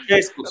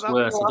 Facebook's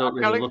worse. I don't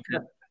really look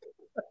at.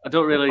 I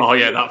don't really. Oh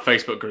yeah, that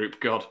Facebook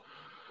group. God,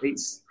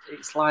 it's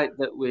like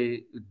that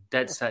we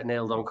dead set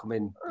nailed on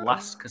coming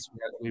last because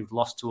we've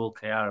lost to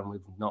OKR and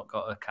we've not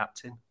got a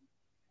captain.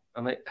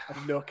 I mean,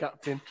 no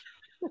captain.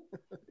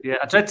 Yeah,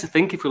 I dread to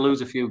think if we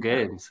lose a few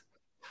games,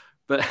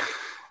 but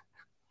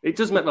it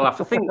does make me laugh.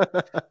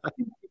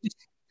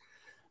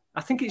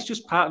 I think it's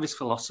just part of his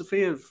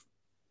philosophy of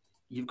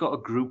you've got a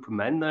group of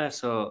men there,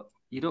 so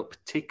you don't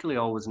particularly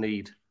always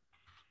need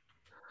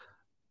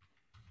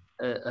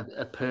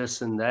a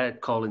person there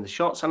calling the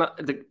shots. And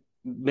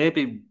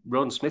maybe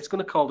Ron Smith's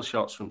going to call the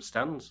shots from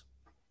stands.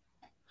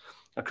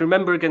 I can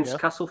remember against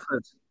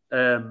Castleford,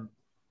 I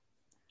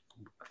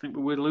think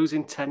we were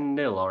losing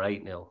 10-0 or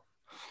 8-0.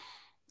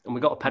 And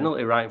we got a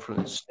penalty right in front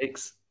of the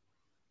sticks.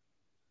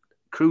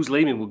 Cruz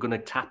Lehman were going to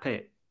tap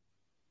it.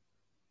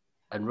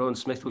 And Rowan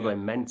Smith were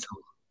going mental.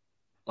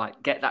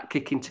 Like, get that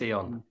kicking tee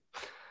on.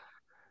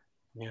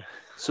 Yeah.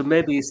 So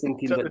maybe he's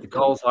thinking that the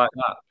calls like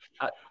that.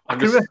 I'm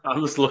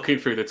just looking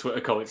through the Twitter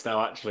comments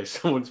now, actually.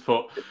 Someone's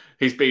put,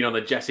 he's been on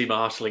the Jesse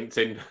Marsh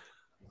LinkedIn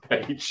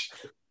page.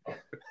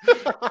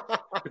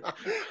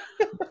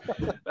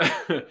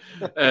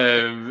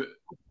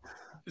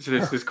 So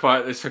there's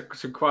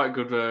some quite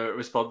good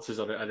responses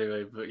on it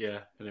anyway. But yeah,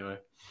 anyway.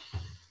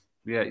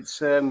 Yeah,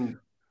 it's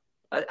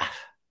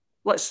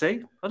let's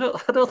see. I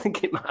don't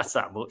think it matters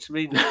that much. I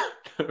mean,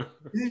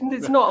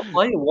 it's not a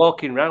player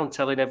walking around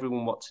telling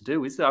everyone what to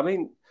do, is there? I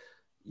mean,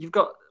 we've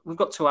got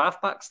two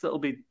halfbacks that'll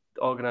be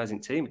organising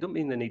team. It doesn't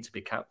mean they need to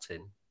be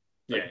captain.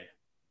 Yeah.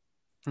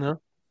 No.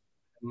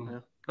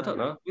 I don't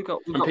know. We've got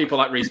people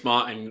like Reece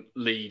Martin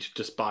lead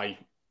just by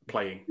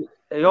playing.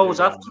 He always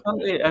has to, For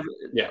the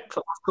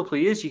last couple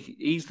of years,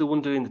 he's the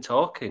one doing the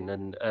talking,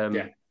 and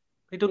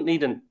he doesn't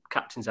need a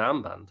captain's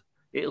armband.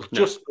 It'll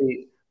just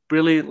be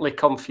brilliantly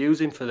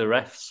confusing for the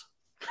refs.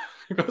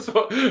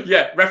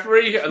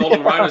 Referee and all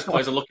the Rhinos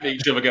players are looking at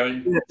each other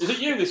going, is it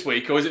you this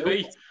week or is it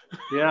me?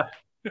 Yeah.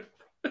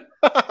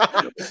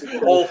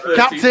 All 13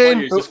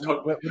 Captain! players just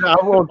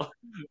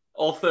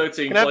all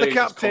 13 Can players the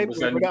captain?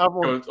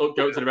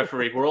 go to the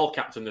referee. We're all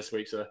captain this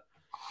week, sir.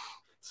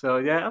 So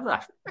yeah,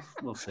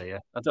 we'll see. Yeah.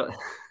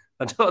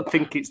 I don't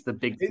think it's the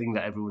big thing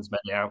that everyone's made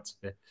it out to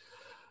be.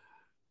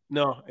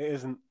 No, it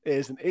isn't. It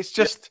isn't. It's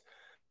just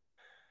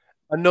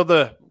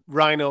another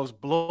Rhinos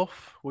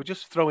bluff. We're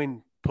just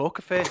throwing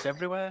poker face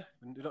everywhere.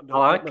 I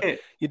like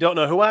it. You don't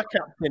know who our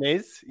captain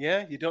is.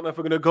 Yeah, you don't know if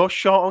we're going to go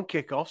short on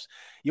kickoffs.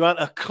 You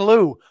haven't a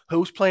clue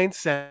who's playing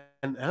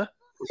centre.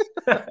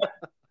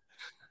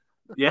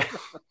 Yeah,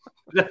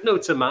 no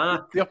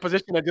Tamar. The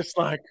opposition are just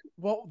like,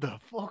 what the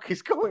fuck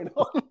is going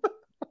on?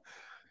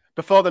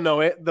 Before they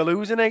know it, they're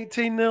losing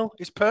 18-0.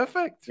 It's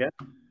perfect. Yeah,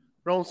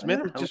 Ron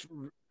Smith is just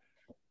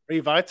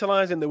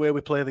revitalising the way we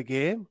play the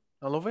game.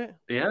 I love it.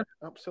 Yeah,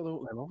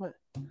 absolutely, I love it.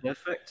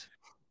 Perfect.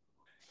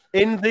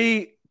 In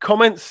the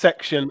comments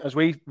section, as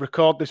we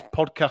record this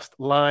podcast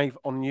live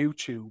on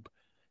YouTube,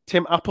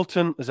 Tim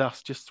Appleton has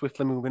asked, just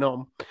swiftly moving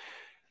on,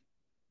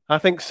 I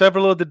think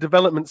several of the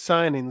development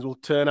signings will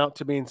turn out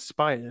to be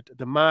inspired.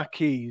 The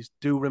marquees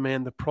do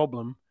remain the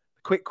problem.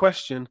 Quick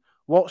question,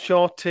 what's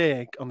your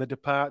take on the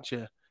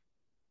departure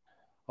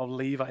of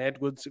Levi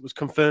Edwards? It was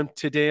confirmed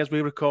today as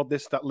we record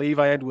this that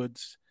Levi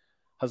Edwards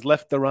has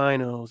left the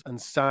Rhinos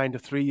and signed a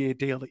 3-year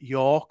deal at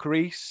York,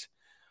 Reese.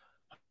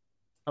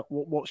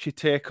 What's your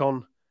take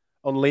on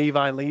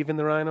Levi leaving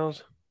the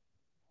Rhinos?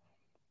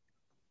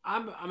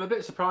 I'm a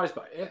bit surprised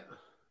by it,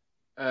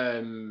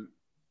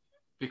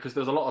 because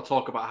there's a lot of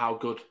talk about how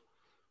good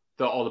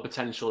all the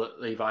potential that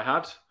Levi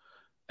had,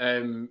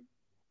 and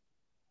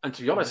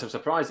to be honest, I'm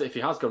surprised that if he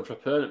has gone for a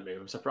permanent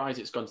move, I'm surprised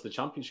it's gone to the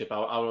Championship.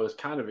 I was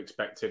kind of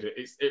expected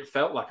it. It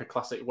felt like a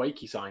classic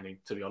Wakey signing,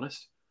 to be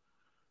honest.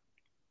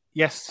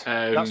 Yes,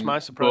 that's my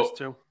surprise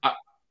too.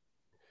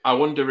 I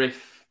wonder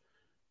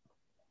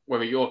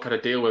whether York had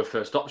a deal with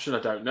first option, I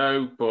don't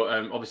know. But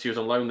obviously he was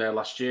on loan there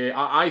last year.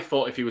 I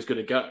thought if he was going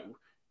to go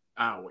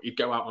out, he'd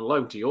go out on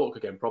loan to York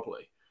again,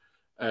 probably.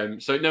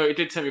 So no, it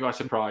did take me by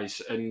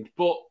surprise.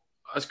 But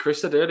as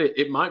Chris said earlier,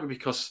 it might be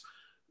because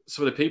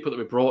some of the people that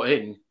we brought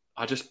in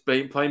are just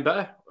playing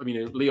better. I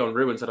mean, Leon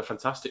Ruins had a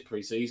fantastic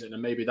pre-season,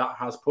 and maybe that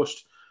has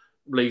pushed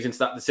Leeds into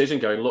that decision.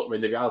 Going, look, I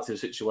mean, the reality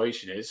of the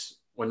situation is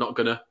we're not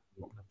going to.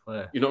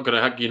 You're not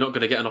going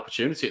to get an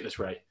opportunity at this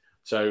rate.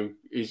 So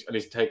he's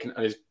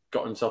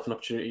got himself an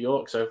opportunity at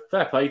York. So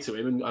fair play to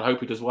him, and I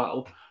hope he does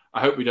well. I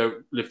hope we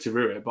don't live to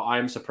rue it, but I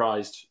am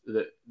surprised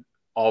that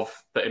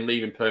him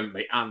leaving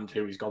permanently and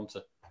who he's gone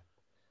to.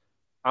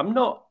 I'm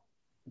not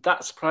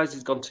that surprised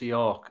he's gone to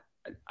York.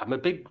 I'm a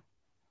big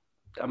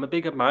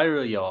admirer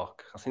of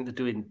York. I think they're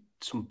doing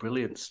some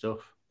brilliant stuff.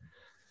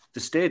 The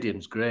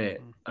stadium's great.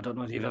 I don't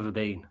know if you've ever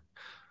been.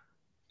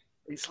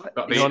 It's like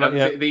the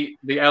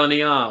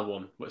LNER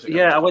one. What's it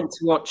I went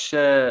to watch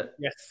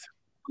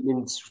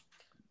Women's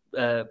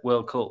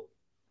World Cup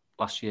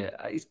last year.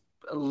 It's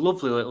a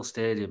lovely little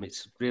stadium.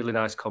 It's a really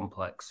nice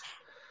complex.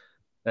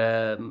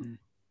 They've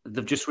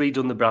just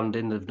redone the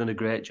branding. They've done a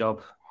great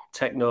job.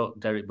 Take note,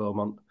 Derek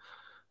Beaumont.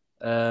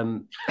 That's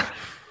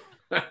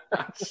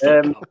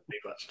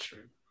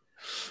true.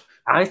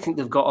 I think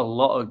they've got a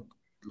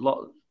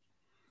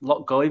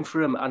lot going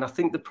for him, and I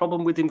think the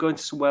problem with him going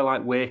to somewhere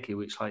like Wakey,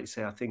 which, like you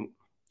say, I think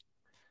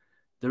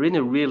they're in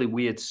a really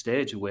weird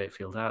stage of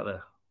Wakefield, aren't they?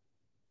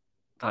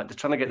 Like they're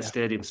trying to get the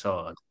stadium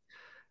sorted.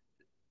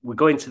 We're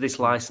going to this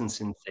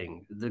licensing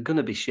thing. They're going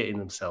to be shitting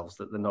themselves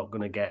that they're not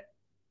going to get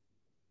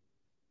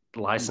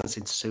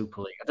licensing to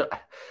Super League.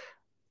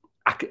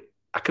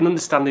 I can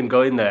understand him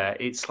going there.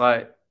 It's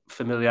like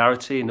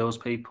familiarity. He knows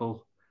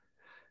people,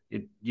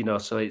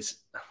 so it's.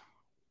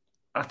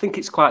 I think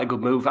it's quite a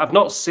good move. I've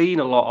not seen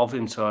a lot of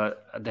him, so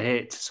I'd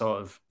hate to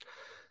sort of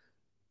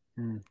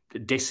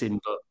diss him,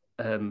 but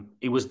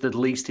he was the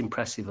least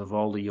impressive of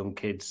all the young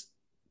kids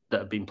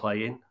that have been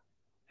playing.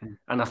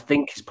 And I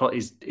think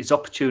his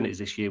opportunities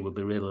this year will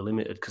be really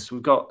limited because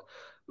we've got...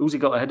 Who's he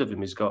got ahead of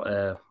him? He's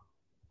got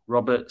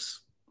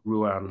Roberts,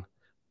 Ruan,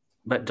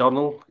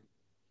 McDonnell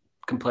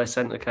can play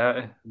centre, can't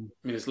he? I mean,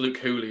 there's Luke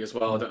Hooley as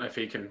well. I don't know if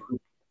he can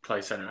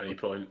play centre at any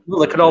point. Well,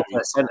 they can all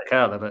play centre,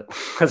 can't they? But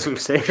as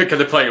we've seen... Can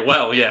they play it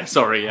well? Yeah,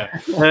 sorry, yeah.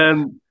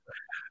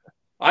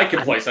 I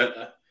can play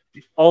centre.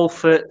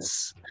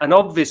 Alfords, and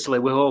obviously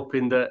we're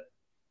hoping that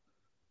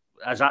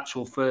as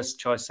actual first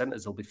choice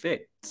centres will be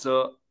fit.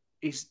 So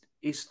he's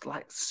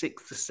like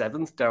 6th or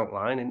 7th down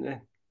line, isn't he?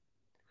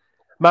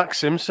 Max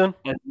Simpson.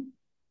 And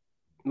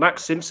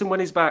Max Simpson, when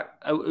he's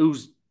back,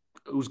 who's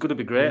going to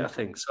be great, I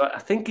think. So I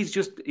think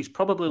he's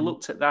probably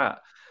looked at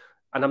that,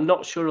 and I'm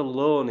not sure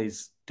alone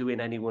is doing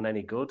anyone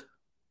any good.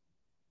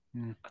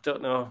 I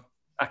don't know.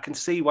 I can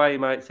see why you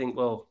might think,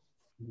 well,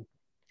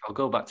 I'll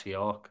go back to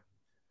York.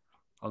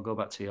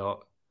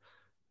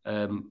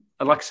 And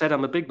like I said,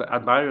 I'm a big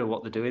admirer of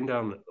what they're doing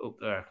up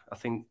there. I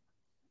think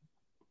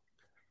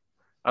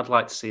I'd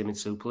like to see him in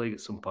Super League at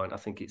some point. I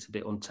think it's a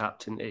bit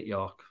untapped in at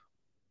York.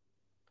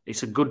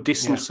 It's a good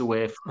distance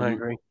away from, I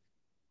agree.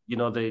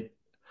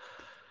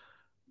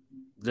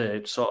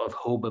 The sort of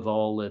hub of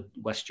all the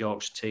West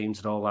Yorkshire teams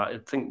and all that. I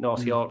think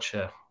North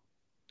Yorkshire.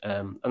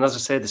 And as I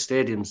say, the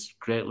stadium's a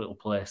great little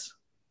place.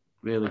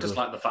 Really I just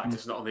good. like the fact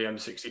it's not on the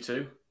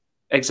M62.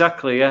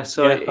 Exactly, yeah.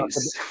 So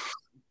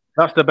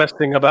that's the best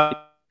thing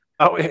about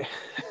it.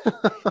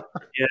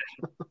 Yeah.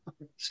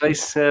 So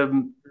it's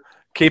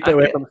keep it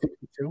away from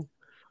 62.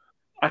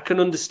 I can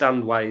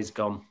understand why he's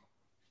gone.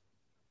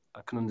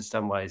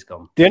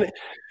 The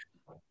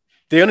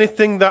only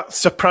thing that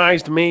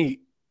surprised me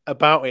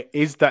about it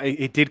is that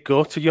he did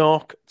go to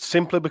York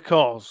simply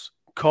because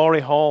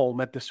Corey Hall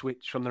made the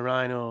switch from the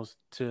Rhinos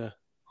to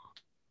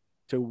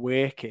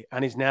Wakey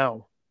and is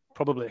now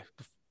probably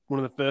one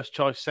of the first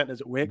choice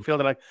centres at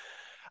Wakefield. And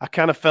I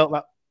kind of felt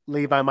that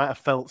Levi might have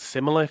felt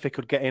similar if he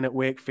could get in at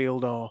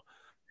Wakefield or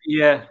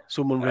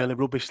someone really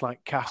rubbish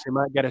like Cass. He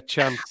might get a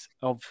chance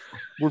of,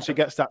 once he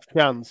gets that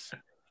chance,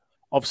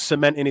 of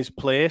cementing his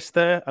place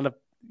there. And,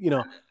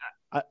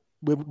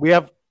 we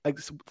have,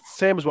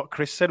 same as what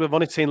Chris said, we've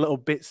only seen little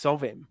bits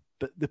of him,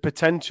 but the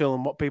potential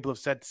and what people have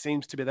said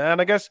seems to be there.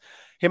 And I guess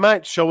he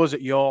might show us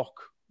at York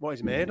what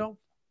he's made of.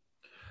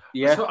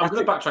 Yeah, so I'm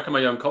going to backtrack on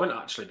my own comment,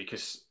 actually,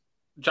 because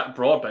Jack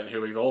Broadbent,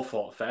 who we've all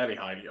thought fairly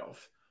highly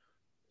of,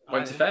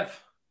 went to Fev.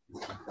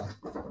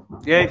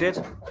 Yeah, he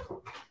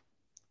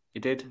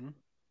did.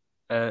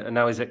 And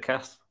now he's at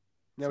Cass.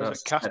 Now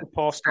he's at Cass,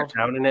 post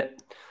down in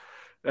it.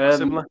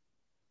 Similar.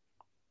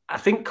 I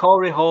think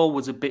Corey Hall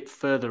was a bit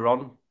further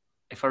on,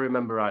 if I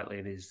remember rightly,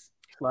 in his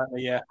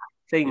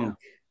thing.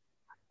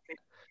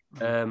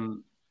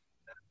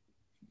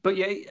 But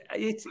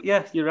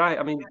yeah, you're right.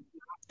 I mean,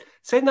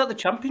 saying that the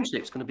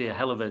Championship's going to be a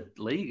hell of a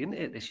league, isn't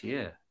it, this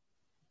year?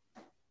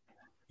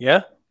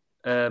 Yeah.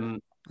 So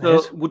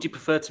would you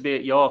prefer to be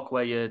at York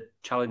where you're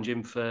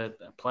challenging for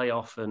a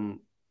playoff and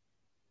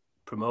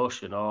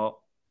promotion, or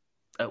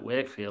at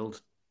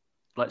Wakefield,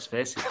 let's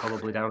face it,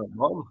 probably down at the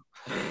bottom?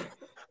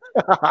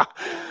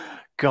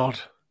 God.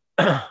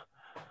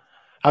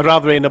 I'd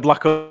rather be in a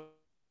Black Hole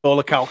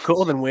of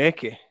Calcutta than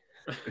Wakey.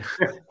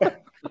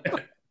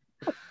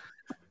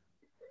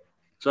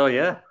 So,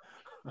 yeah.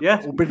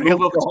 We'll be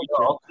real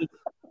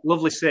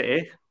lovely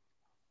city.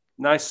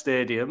 Nice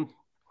stadium.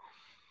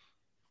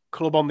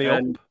 Club on the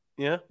up.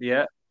 Yeah.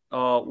 Yeah.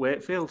 Or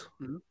Wakefield.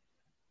 Mm-hmm.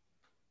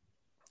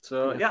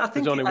 So,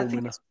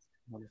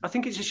 I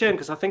think it's a shame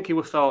because I think he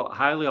was thought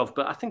highly of,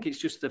 but I think it's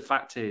just the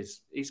fact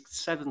is he's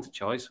 7th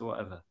choice or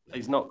whatever.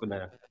 He's not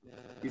gonna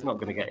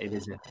get in,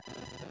 is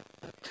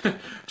he?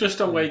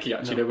 Just on Wakey,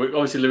 actually,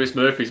 obviously Lewis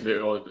Murphy's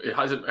bit, or it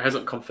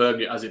hasn't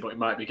confirmed yet, has it? But it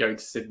might be going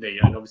to Sydney,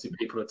 and obviously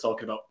people are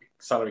talking about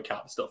salary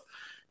cap and stuff.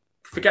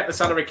 Forget the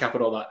salary cap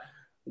and all that.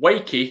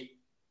 Wakey,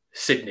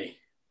 Sydney.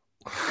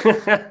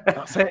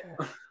 That's it.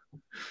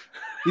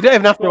 You don't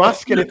even have to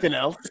ask anything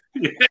else.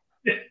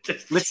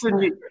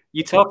 Listen,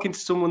 you're talking to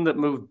someone that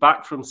moved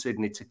back from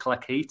Sydney to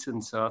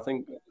Cleckheaton, so I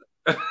think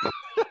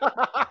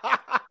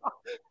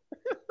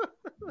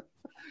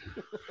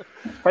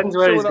depends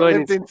where he's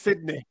going. In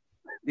Sydney.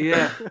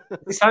 Yeah,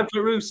 it's time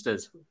for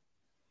Roosters.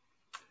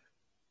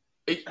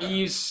 I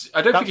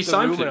don't think he's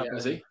signed for it yet,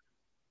 has he?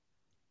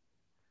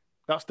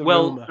 That's the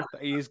rumour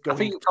that he is going. I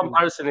think the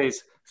comparison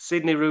is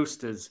Sydney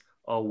Roosters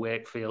or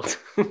Wakefield.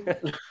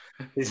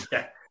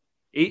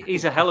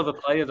 He's a hell of a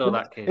player, though.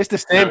 That kid. It's the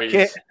same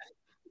kit.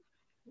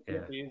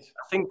 Yeah,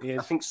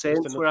 I think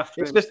Saints were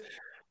after him.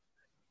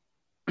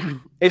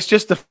 It's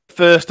just the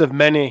first of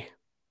many.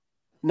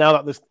 Now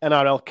that the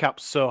NRL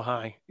cap's so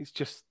high, it's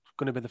just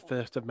going to be the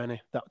first of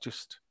many that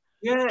just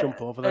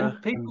jump over there.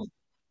 And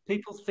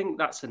people think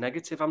that's a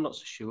negative. I'm not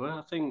so sure.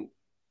 I think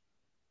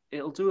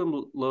it'll do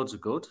them loads of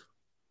good.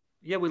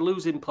 Yeah, we're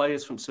losing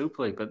players from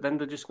Super League, but then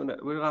they're just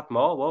we'll have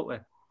more, won't we?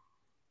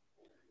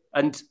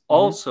 And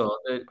also,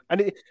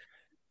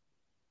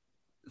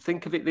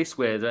 think of it this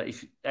way: that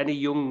if any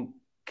young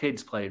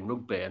kids playing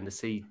rugby and they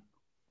see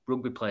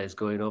rugby players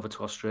going over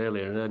to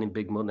Australia and earning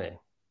big money,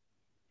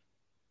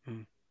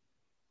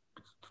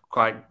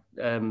 quite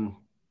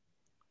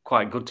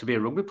good to be a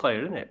rugby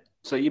player, isn't it?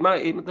 So there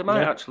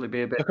might actually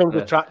be a bit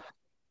attractive.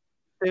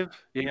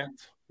 Yeah.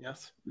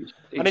 Yes.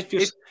 And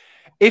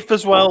if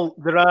as well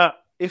there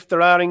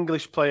are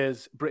English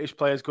players, British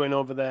players going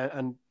over there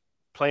and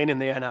playing in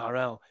the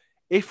NRL,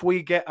 if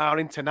we get our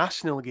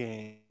international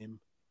game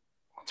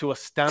to a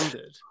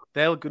standard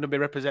they're going to be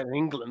representing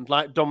England,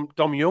 like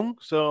Dom Young.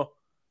 So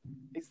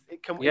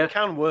it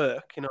can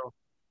work,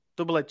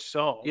 double-edged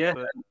sword. Yeah.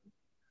 But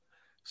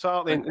sort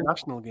out the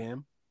international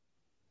game.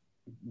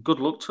 Good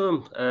luck to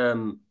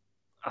him.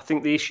 I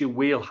think the issue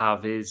we'll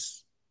have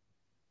is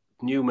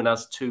Newman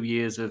has 2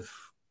 years of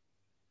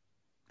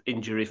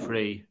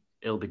injury-free.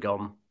 He'll be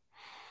gone.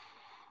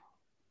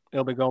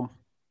 He'll be gone.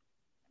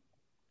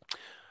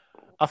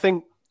 I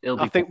think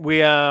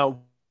we are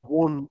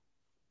one.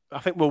 I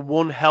think we're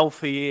one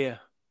healthy year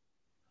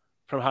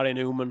from Harry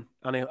Newman,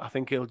 and I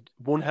think he'll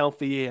one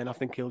healthy year, and I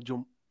think he'll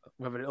jump.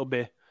 Whether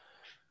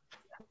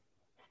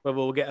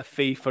we'll get a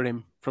fee for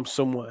him from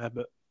somewhere,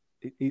 but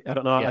I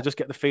don't know. Yeah. I just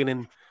get the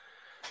feeling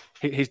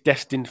he's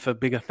destined for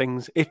bigger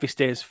things if he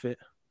stays fit.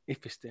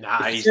 If he stays,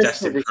 he's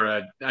destined for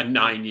a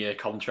 9-year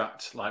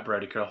contract like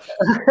Brody Croft.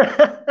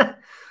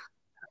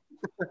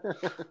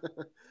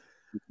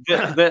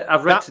 But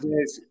I've read today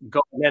it's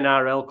got an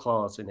NRL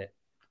clause in it.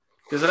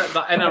 There's that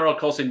NRL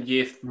clause in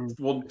year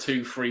 1,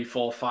 2, 3,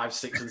 4, 5,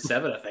 6, and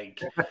 7. I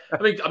think.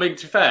 I mean, to be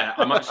fair,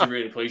 I'm actually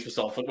really pleased for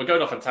Salford. We're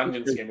going off on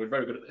tangents again. We're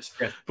very good at this,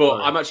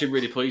 but I'm actually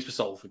really pleased for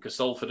Salford because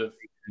Salford have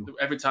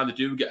every time they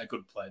do get a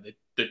good player,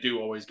 they do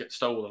always get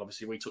stolen.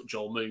 Obviously, we took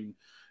Joel Moon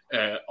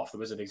off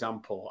them as an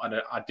example,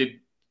 and I didn't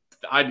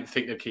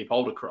think they'd keep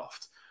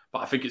Aldercroft, but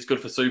I think it's good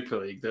for Super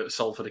League that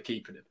Salford are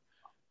keeping him.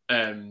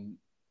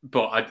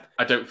 But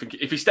I don't think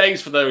if he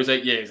stays for those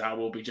 8 years, I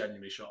will be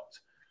genuinely shocked.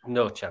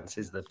 No chance,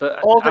 is there? But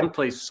I'm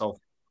pleased for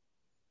Salford.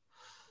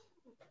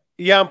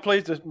 Yeah, I'm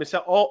pleased with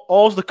myself.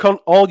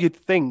 All you'd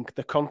think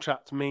the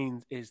contract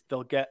means is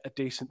they'll get a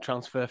decent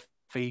transfer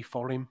fee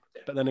for him.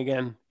 But then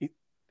again,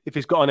 if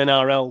he's got an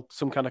NRL,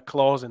 some kind of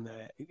clause in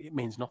there, it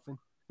means nothing.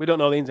 We don't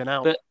know the ins and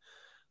outs,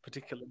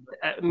 particularly.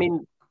 I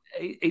mean,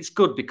 it's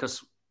good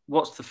because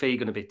what's the fee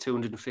going to be?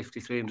 250,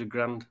 300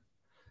 grand?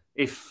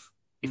 If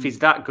he's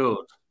that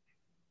good,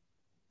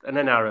 an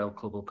NRL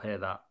club will pay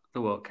that. They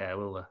won't care,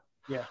 will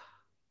they? Yeah.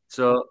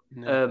 So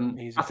I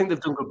think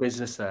they've done good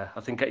business there. I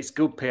think it's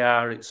good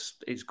PR.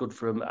 It's good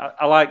for them.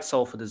 I like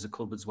Salford as a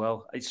club as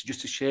well. It's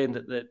just a shame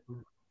that they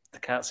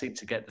can't seem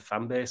to get the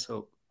fan base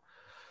up.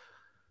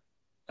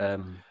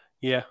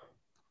 Yeah.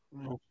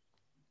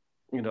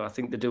 I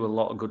think they do a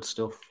lot of good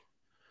stuff.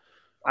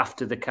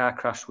 After the car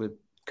crash with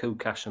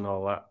Kukash and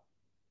all that,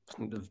 I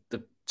think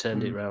they've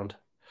turned it around.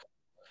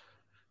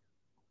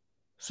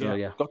 So,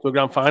 yeah. Got to a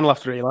grand final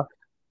after Eli.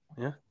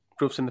 Yeah.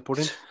 Proof's in the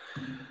pudding.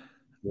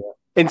 Yeah.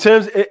 In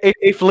terms,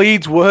 if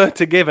Leeds were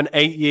to give an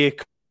 8-year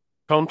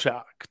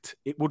contract,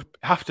 it would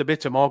have to be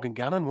to Morgan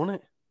Gannon,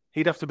 wouldn't it?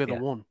 He'd have to be the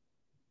one.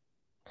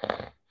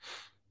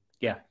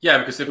 Yeah,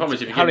 because the problem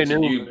is if you give it to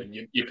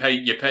Newman, you're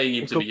paying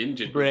him to be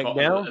injured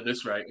at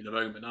this rate at the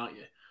moment, aren't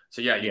you?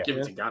 So you give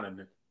it to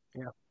Gannon.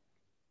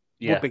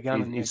 Yeah. Would be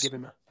Gannon, give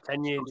him a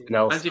 10-year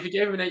deal. And if you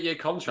gave him an 8-year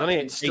contract,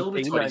 he'd still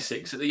be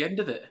 26 at the end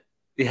of it.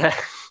 Yeah.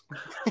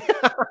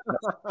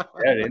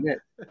 Isn't it?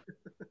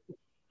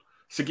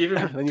 So give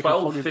him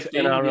 12,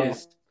 15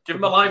 years. Give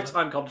him a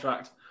lifetime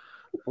contract.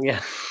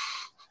 Yeah.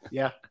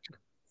 Yeah.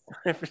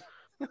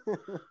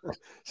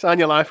 Sign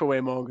your life away,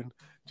 Morgan.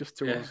 Just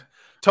to us.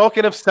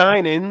 Talking of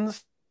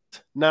signings,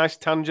 nice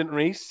tangent,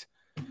 Reese.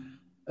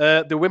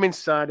 The women's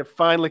side have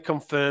finally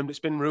confirmed. It's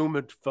been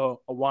rumoured for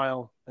a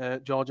while.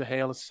 Georgia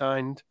Hale has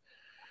signed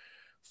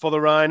for the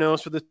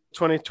Rhinos for the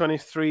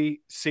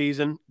 2023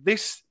 season.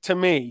 This, to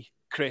me,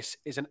 Chris,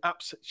 is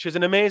she's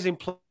an amazing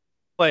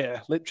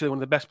player, literally one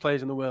of the best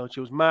players in the world. She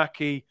was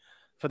marquee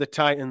for the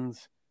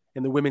Titans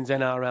in the women's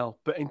NRL.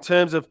 But in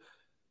terms of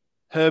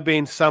her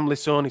being Sam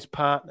Lissoni's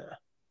partner,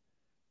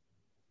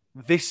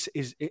 is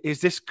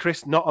this,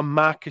 Chris, not a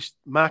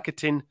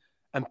marketing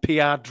and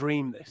PR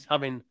dream, this,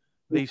 having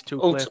these two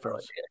play for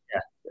us?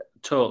 Yeah,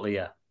 totally,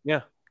 yeah.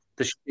 Yeah.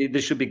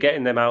 They should be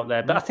getting them out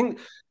there. But I think,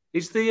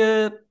 is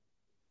the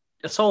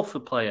a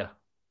Salford player?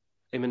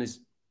 Him and his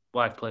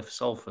wife play for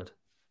Salford.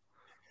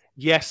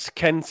 Yes,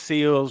 Ken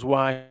Seal's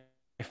wife.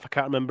 I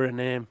can't remember her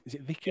name. Is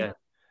it Vicky? Yeah.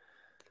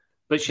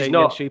 But she's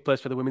not. She plays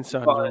for the women's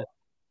side as well. I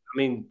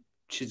mean,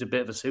 she's a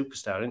bit of a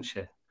superstar, isn't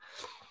she?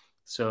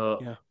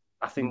 So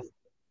I think,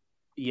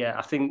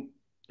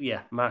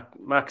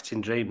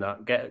 marketing dream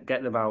that.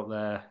 Get them out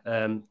there.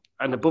 And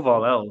above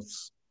all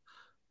else,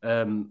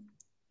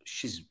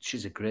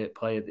 she's a great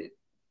player. The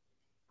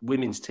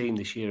women's team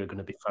this year are going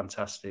to be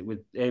fantastic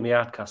with Amy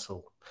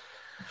Hardcastle.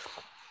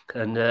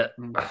 And they're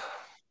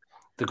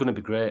going to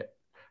be great.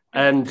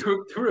 And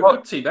they're a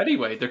good team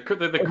anyway. They're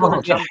the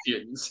current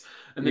champions.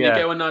 And then you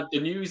go and add the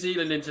New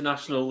Zealand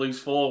international loose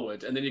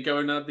forward, and then you go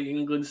and add the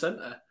England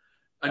centre.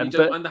 And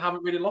they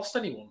haven't really lost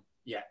anyone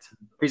yet.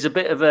 There's a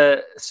bit of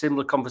a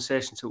similar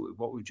conversation to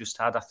what we've just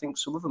had. I think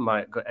some of them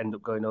might end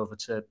up going over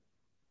to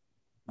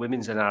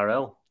women's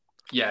NRL.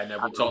 Yeah,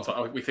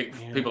 no, we think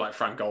people like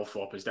Frank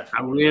Goldthorpe is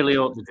definitely. I really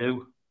hope they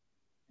do.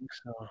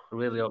 I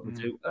really hope they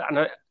do. And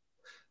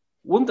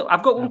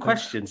I've got one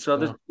question. So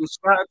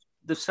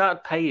they've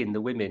started paying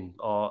the women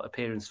or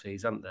appearance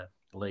fees, haven't they?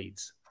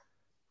 Leeds.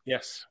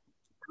 Yes.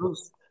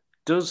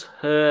 Does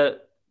her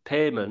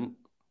payment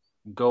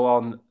go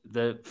on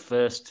the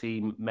first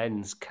team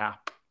men's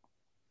cap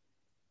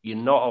you're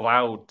not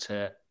allowed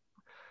to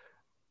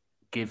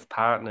give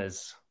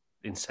partners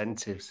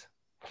incentives.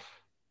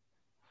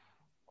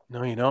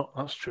 No, you're not.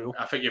 That's true.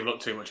 I think you've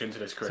looked too much into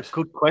this, Chris. It's a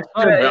good question.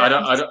 I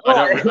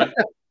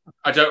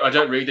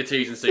don't read the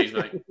T's and C's,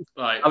 mate.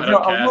 Like, I've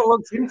not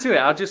looked into it.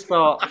 I just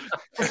thought.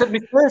 My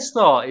first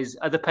thought is,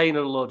 are they paying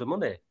her a load of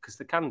money? Because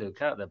they can do,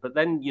 can't they? But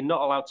then you're not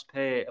allowed to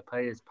pay a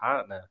player's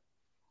partner.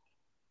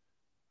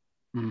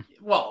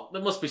 Well,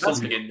 there must be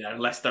something in there,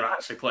 unless they're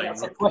actually playing.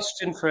 That's a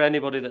question for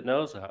anybody that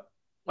knows that.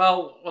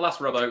 Well, we'll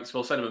ask Rob Oakes.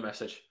 We'll send him a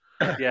message.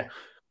 Yeah.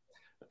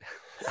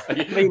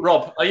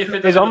 Rob, are you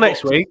fiddling? He's on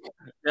next week.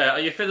 Yeah, are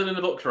you fiddling in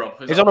the books, Rob?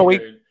 He's on a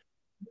week.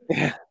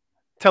 Yeah.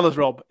 Tell us,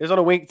 Rob. He's on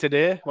a week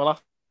today. Well, I'll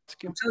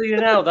tell you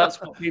now.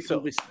 That's what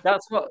people.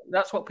 That's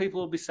what people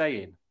will be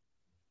saying.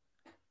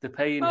 They're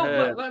paying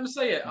her. Let them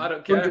say it. I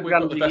don't care. We've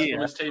got the best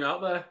women's team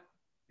out there.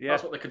 Yeah,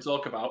 that's what they can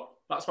talk about.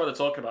 That's why they're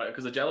talking about it,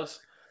 because they're jealous.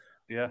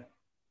 Yeah.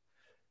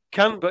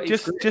 But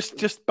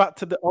just back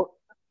to the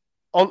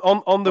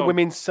on the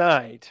women's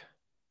side,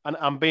 and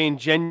I'm being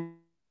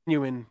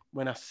genuine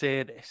when I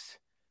say this.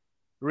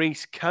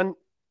 Reese,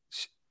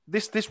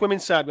 this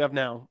women's side we have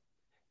now,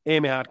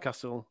 Amy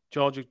Hardcastle,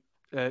 Georgia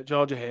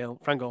Hale,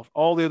 Fran Goff,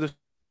 all the other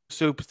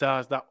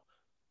superstars that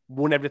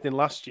won everything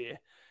last year.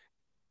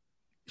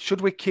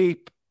 Should we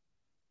keep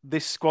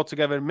this squad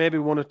together? Maybe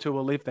one or two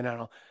will leave the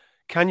narrow.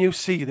 Can you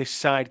see this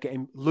side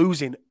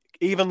losing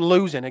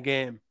a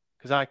game?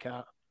 Because I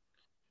can't.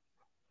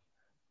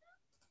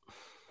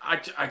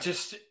 I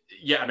just,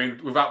 I mean,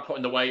 without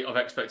putting the weight of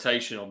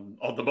expectation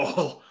on the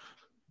ball,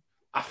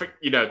 I think,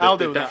 they're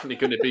definitely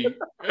going to be,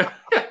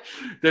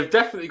 they've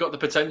definitely got the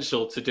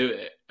potential to do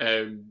it.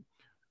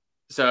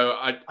 So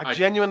I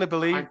genuinely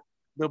believe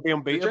they'll be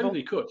unbeatable. They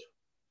genuinely could.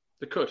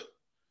 They could.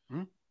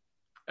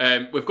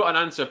 We've got an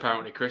answer,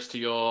 apparently, Chris, to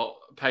your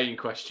paying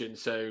question.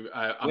 So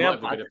I'm not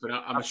even going to put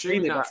out. I'm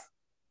assuming that's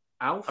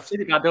Alf. I've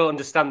seen it, but I don't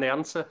understand the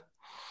answer.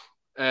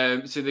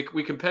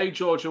 We can pay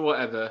Georgia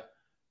whatever.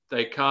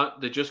 They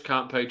just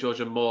can't pay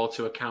Georgia more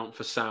to account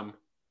for Sam,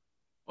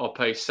 or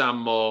pay Sam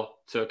more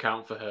to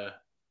account for her.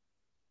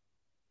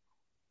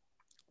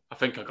 I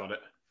think I got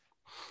it.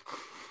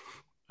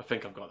 I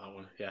think I've got that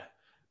one. Yeah.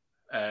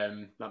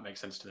 That makes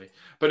sense to me.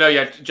 But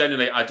no,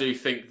 generally, I do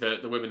think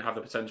that the women have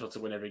the potential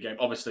to win every game.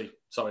 Obviously,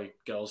 sorry,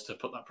 girls, to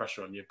put that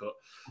pressure on you, but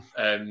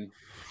they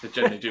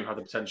generally do have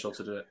the potential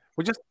to do it.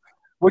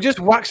 We're just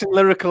waxing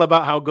lyrical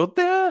about how good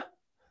they are.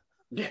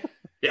 Yeah.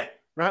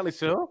 Rightly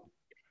so.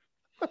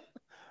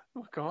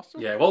 Of course.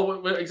 Yeah,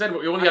 well, exactly.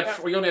 We only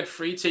had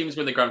 3 teams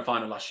win the grand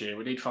final last year.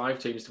 We need 5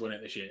 teams to win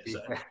it this year.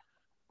 So.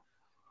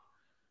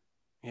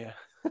 Yeah.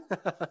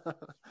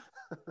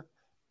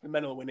 The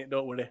men will win it,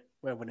 don't worry.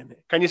 We're winning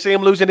it. Can you see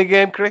them losing a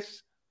game,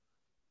 Chris?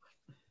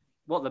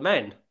 What, the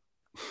men?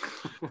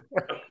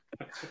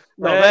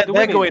 No,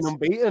 they're going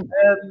unbeaten.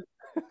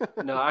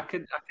 No, I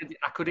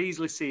could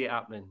easily see it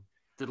happening.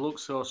 They look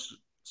so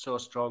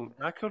strong.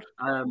 I could.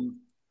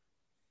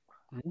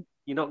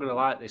 You're not going to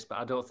like this, but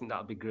I don't think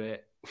that'd be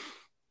great.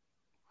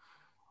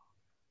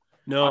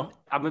 No,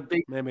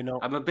 maybe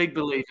not. I'm a big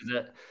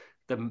believer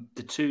that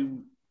the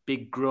 2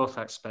 big growth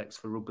aspects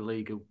for rugby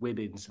league are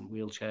women's and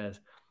wheelchairs,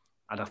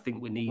 and I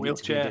think we need it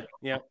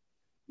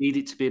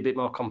to be a bit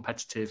more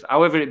competitive.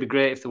 However, it'd be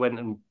great if they went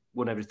and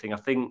won everything. I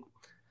think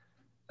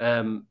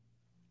they've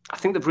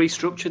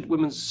restructured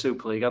Women's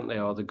Super League, haven't they?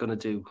 Or they're going to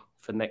do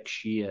for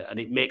next year, and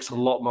it makes a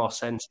lot more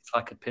sense. It's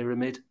like a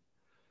pyramid.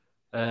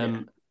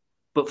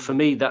 But for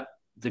me, that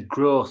the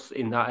growth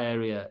in that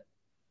area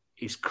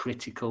is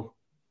critical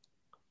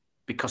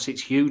because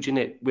it's huge, in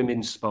it,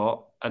 women's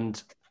sport,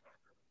 and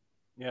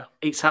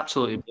it's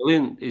absolutely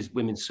brilliant. Is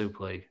Women's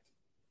Super League,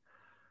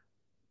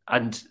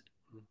 and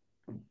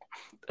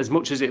as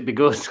much as it'd be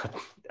good,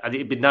 and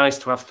it'd be nice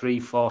to have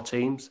 3-4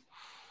 teams,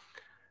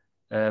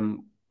 that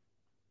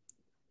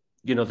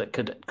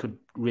could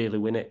really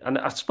win it. And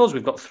I suppose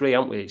we've got 3,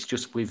 haven't we? It's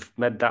just we've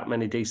made that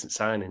many decent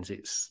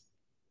signings.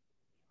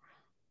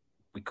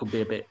 We could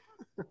be a bit.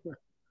 You're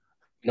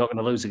not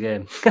going to lose a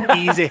game.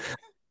 Easy.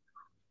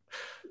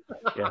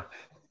 Yeah.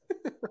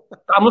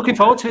 I'm looking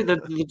forward to it.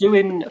 They're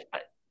doing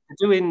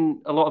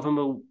a lot of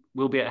them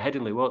will be at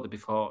Headingley, won't they,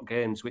 before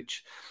games,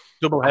 which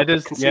double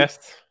headers, yes.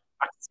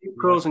 I can see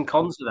pros and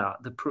cons of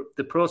that.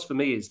 The pros for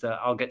me is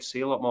that I'll get to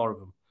see a lot more of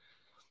them.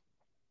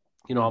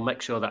 I'll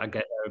make sure that I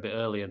get there a bit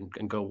early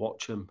and go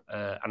watch them.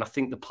 And I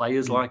think the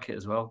players like it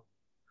as well,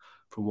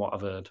 from what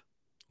I've heard.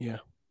 Yeah.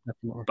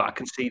 Definitely. But I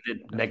can see the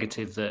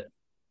negative that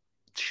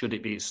should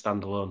it be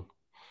standalone?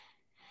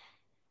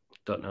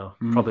 Don't know.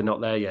 Probably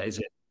not there yet, is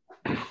it?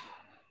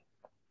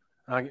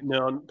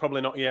 No,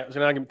 probably not yet. There's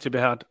an argument to be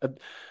had.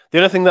 The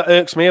other thing that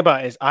irks me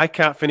about it is I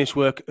can't finish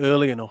work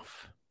early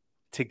enough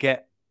to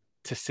get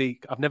to see.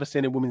 I've never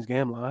seen a women's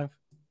game live.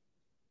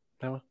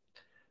 Never.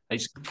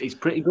 It's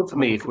pretty good for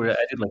me if we're at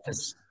Edinburgh,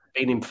 because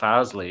being in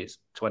Farsley, it's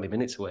 20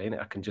 minutes away, and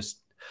I can just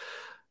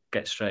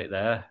get straight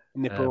there.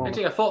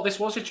 I thought this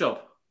was a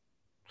job.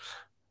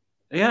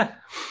 Yeah.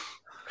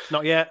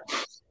 Not yet.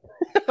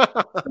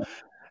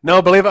 No,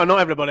 believe it or not,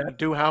 everybody, I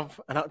do have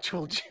an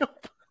actual job.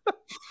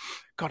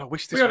 God, I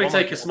wish this We only one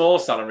take had- a small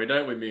salary,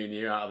 don't we, me and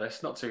you, out of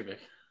this? Not too big.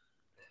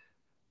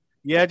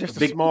 Yeah, just a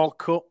big- small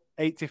cut,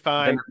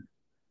 85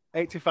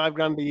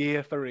 grand a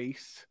year for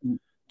Reese,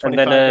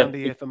 25 grand a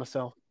year for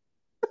myself.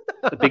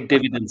 A big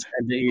dividends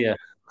end of the year.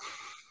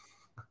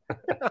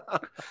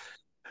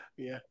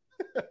 Yeah.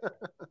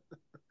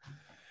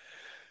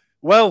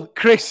 Well,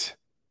 Chris,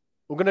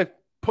 we're going to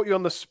put you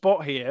on the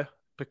spot here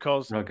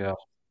because Oh, God.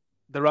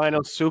 the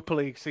Rhinos Super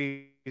League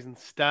season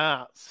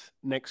starts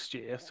next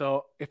year.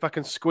 So if I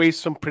can squeeze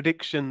some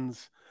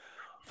predictions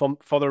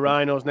for the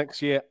Rhinos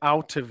next year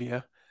out of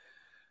you,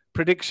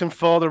 prediction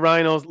for the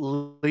Rhinos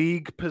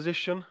league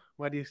position,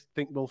 where do you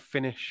think we'll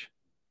finish?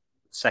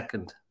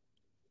 Second.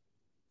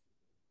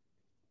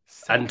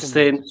 Second. And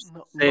Saints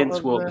not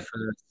won't be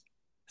first.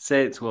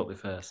 Saints won't be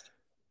first.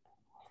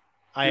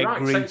 I You're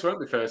agree. right, Saints won't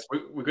be first.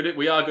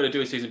 We are going to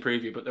do a season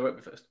preview, but they won't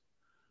be first.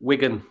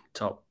 Wigan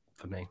top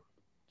for me.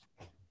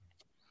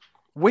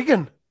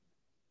 Wigan.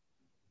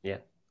 Yeah.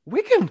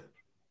 Wigan.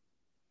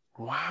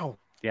 Wow.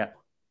 Yeah.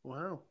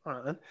 Wow. All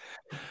right then.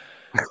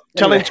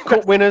 Challenge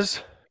Cup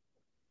winners.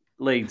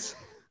 Leeds.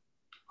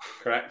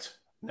 Correct.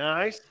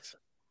 Nice.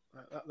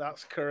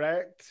 That's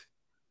correct.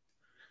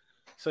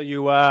 So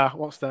you are,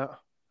 what's that?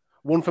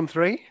 1 from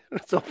 3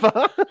 so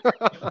far.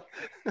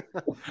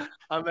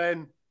 And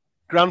then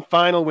grand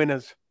final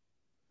winners.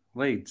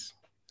 Leeds.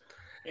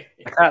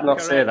 I can't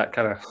not say that,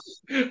 can I?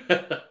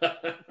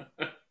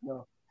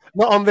 No.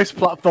 Not on this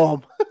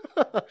platform.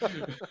 I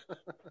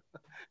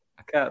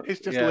can't. It's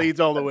just Leeds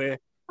all the way.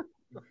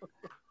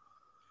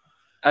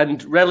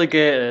 And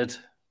relegated.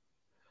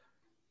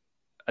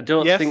 I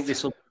don't think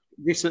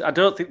Yes. I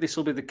don't think this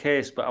will be the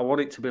case, but I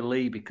want it to be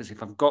Lee because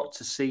if I've got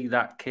to see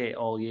that kit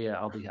all year,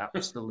 I'll be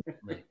absolutely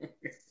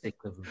sick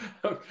of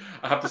them.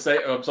 I have to say,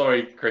 I'm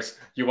sorry, Chris,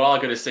 you are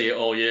going to see it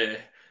all year.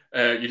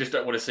 You just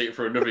don't want to see it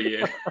for another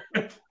year.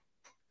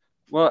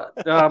 Well,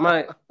 no, I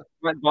might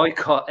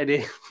boycott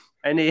any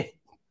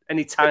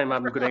time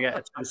I'm going to get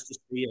a chance to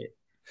see it.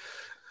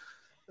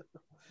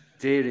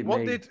 Dear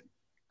me.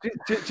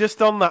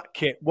 Just on that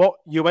kit, what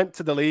you went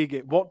to the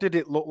league, what did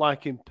it look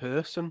like in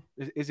person?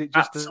 Is it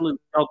just absolute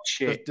dog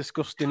shit?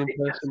 Disgusting in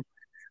person?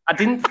 I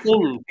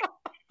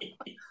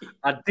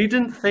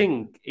didn't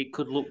think it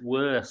could look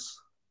worse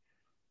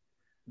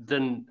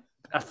than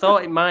I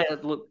thought. It might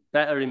have looked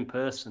better in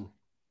person.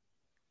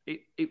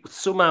 It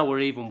somehow were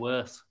even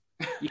worse.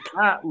 You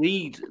can't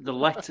read the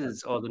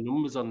letters or the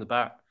numbers on the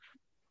back.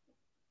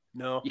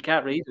 No, you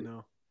can't read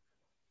them.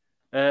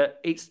 No,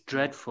 it's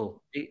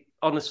dreadful.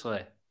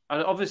 Honestly,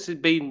 I've obviously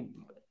been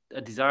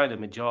a designer,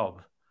 my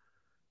job.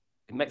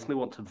 It makes me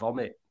want to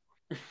vomit.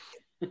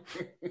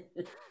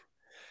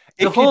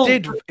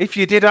 If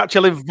you did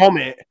actually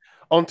vomit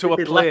onto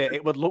a plate,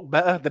 it would look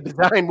better. The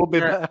design would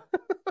be better.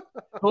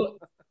 But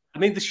I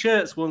mean, the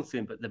shirt's one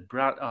thing, but the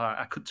brand. Oh,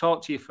 I could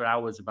talk to you for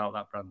hours about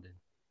that branding.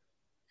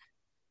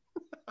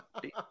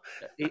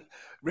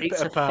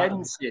 It's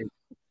offensive.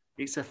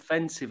 It's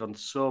offensive on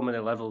so many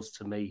levels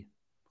to me,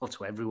 or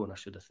to everyone. I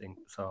should have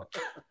thought.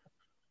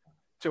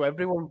 To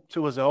everyone,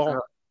 to us all.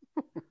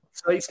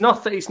 So it's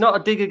not a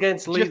dig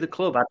against Lee the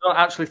club. I don't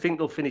actually think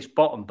they'll finish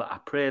bottom, but I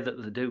pray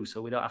that they do,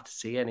 so we don't have to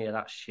see any of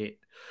that shit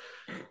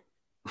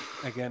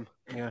again.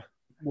 Yeah,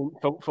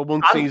 for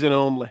one season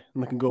only,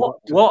 and they can go.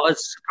 What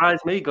has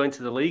surprised me going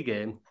to the league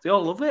game? They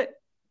all love it.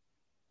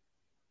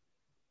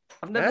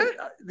 I've never.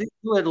 They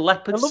had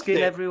leopard skin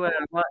everywhere.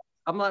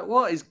 I'm like,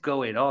 what is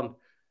going on?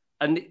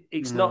 And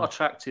it's not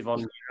attractive on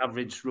your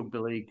average rugby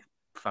league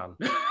fan.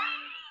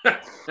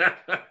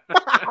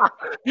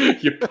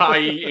 Your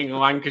pie-eating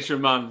Lancashire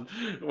man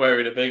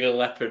wearing a bigger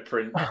leopard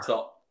print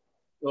top.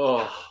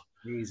 Oh,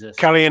 Jesus.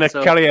 Carrying a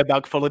carrier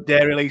bag full of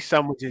Dairy Lee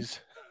sandwiches.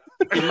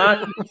 It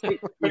might be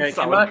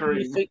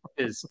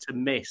fixtures to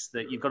miss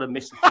that you've got to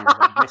miss a few.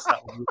 Miss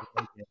that one.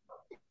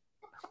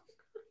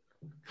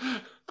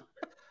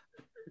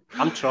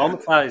 I'm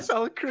traumatized.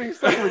 Sour cream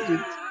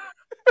sandwiches.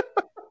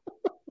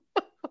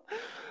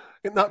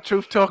 Isn't that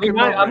truth talking?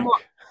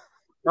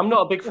 I'm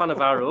not a big fan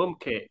of our home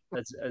kit,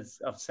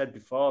 as I've said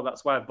before.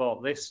 That's why I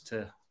bought this.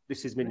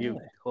 This is my new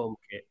home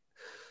kit.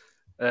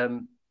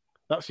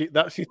 That's your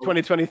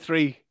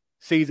 2023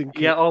 season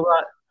kit. Yeah,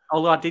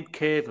 although I did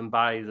cave and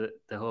buy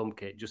the home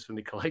kit just for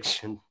my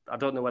collection. I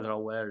don't know whether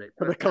I'll wear it.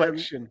 For the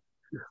collection.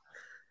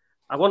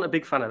 I wasn't a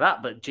big fan of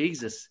that, but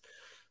Jesus,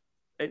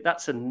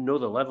 that's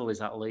another level, is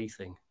that Lee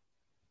thing.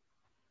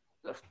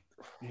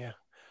 Yeah.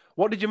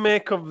 What did you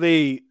make of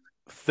the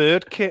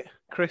third kit,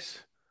 Chris?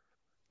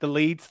 The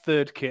Leeds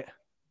third kit.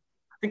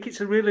 I think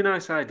it's a really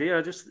nice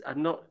idea.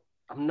 I'm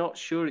not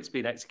sure it's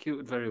been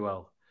executed very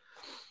well.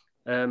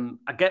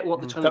 I get what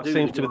they're trying to do. That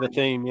seems to be the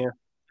theme, yeah.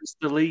 It's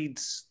the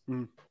Leeds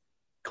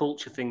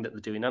culture thing that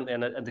they're doing, aren't they?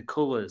 And the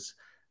colours.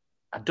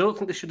 I don't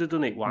think they should have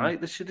done it white.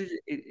 They should have.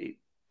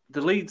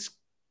 The Leeds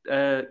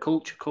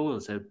culture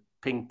colours are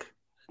pink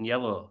and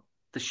yellow.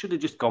 They should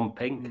have just gone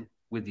pink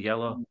with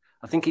yellow.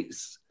 I think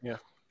it's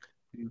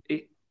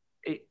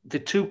the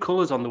two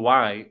colours on the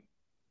white.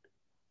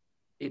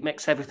 It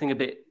makes everything a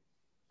bit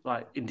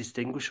like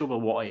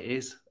indistinguishable what it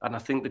is, and I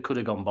think they could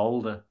have gone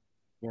bolder.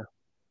 Yeah,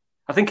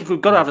 I think if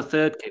we've got to have a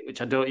third kit,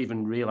 which I don't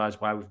even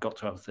realise why we've got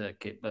to have a third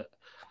kit, but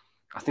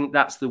I think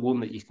that's the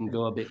one that you can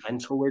go a bit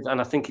mental with, and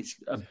I think it's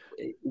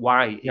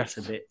why it's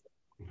a bit.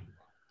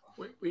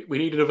 We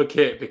need another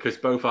kit because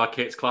both our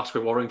kits clash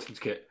with Warrington's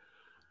kit.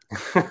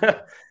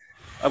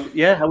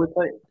 Yeah, I would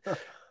say.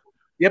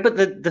 Yeah, but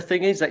the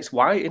thing is, it's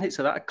white, isn't it?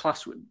 So that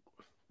class with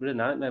a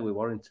nightmare with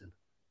Warrington.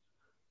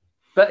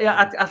 But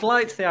yeah, I'd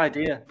liked the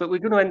idea, but we're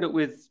going to end up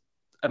with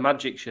a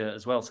Magic shirt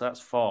as well, so that's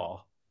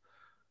 4.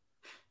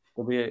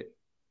 There'll be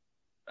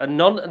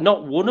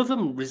not one of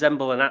them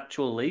resemble an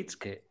actual Leeds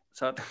kit.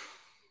 So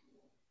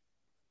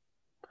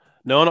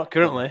no, not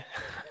currently.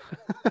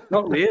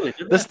 Not really.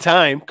 This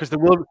time, because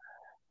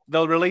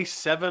they'll release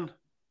 7.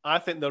 I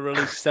think they'll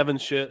release 7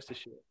 shirts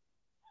this year.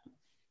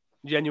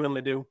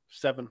 Genuinely do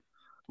 7.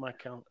 My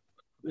count.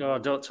 No,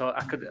 don't talk.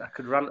 I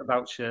could rant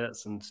about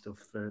shirts and stuff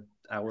for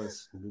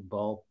hours and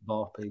bore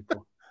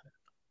people.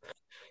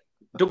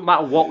 Don't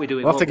matter what we do.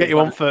 We'll have to get you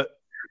on for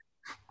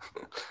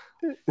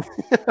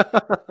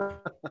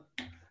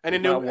any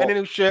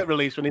new shirt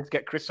release. We need to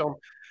get Chris on,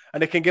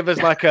 and he can give us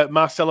like a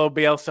Marcelo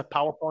Bielsa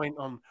PowerPoint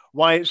on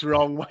why it's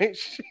wrong, why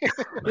it's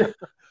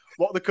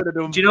what they could have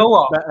done. Do you know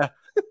what? Better.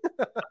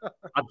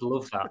 I'd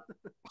love that.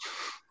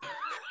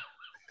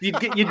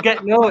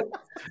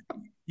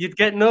 You'd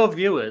get no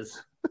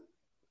viewers,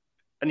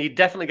 and you'd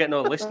definitely get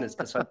no listeners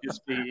because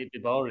it'd be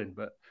boring.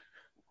 But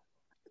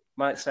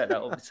might set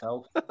that up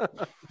itself.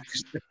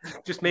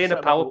 Just me and a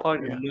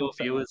PowerPoint and no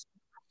viewers.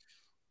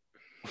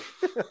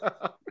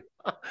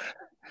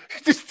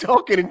 Just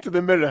talking into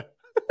the mirror.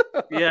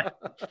 Yeah.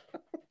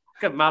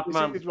 Get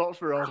madman. This is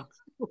what's wrong.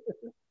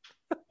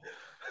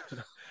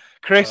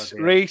 Chris,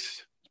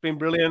 Reese, it's been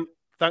brilliant.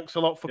 Thanks a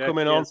lot for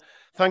coming on.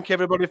 Thank you,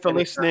 everybody, for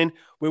listening.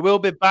 We will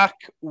be back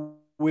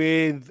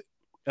with,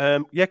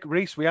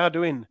 Reese, we are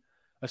doing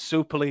a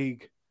Super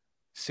League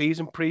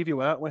season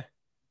preview, aren't we?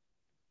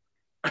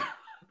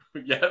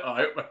 Yeah,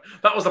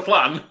 that was the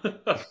plan.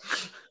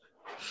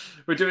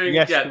 We're doing,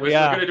 we're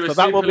going to do a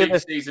Super League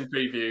season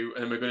preview,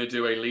 and we're going to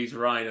do a Leeds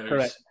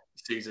Rhinos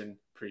season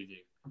preview.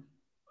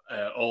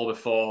 All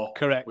before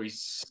we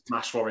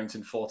smash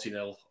Warrington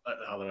 40-0 at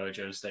the Hallowell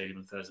Jones Stadium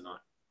on Thursday night.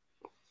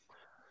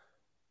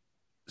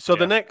 So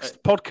the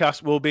next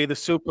podcast will be the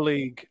Super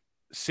League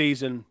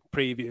season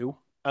preview.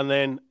 And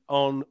then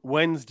on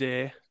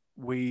Wednesday,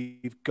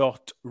 we've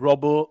got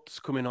Rob Oates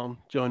coming on,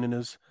 joining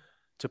us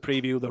to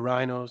preview the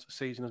Rhinos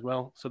season as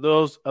well. So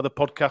those are the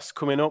podcasts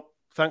coming up.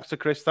 Thanks to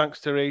Chris. Thanks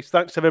to Reese.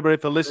 Thanks everybody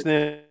for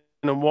listening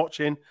and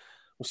watching.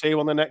 We'll see you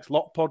on the next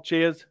Lot Pod.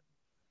 Cheers.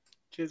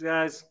 Cheers,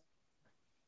 guys.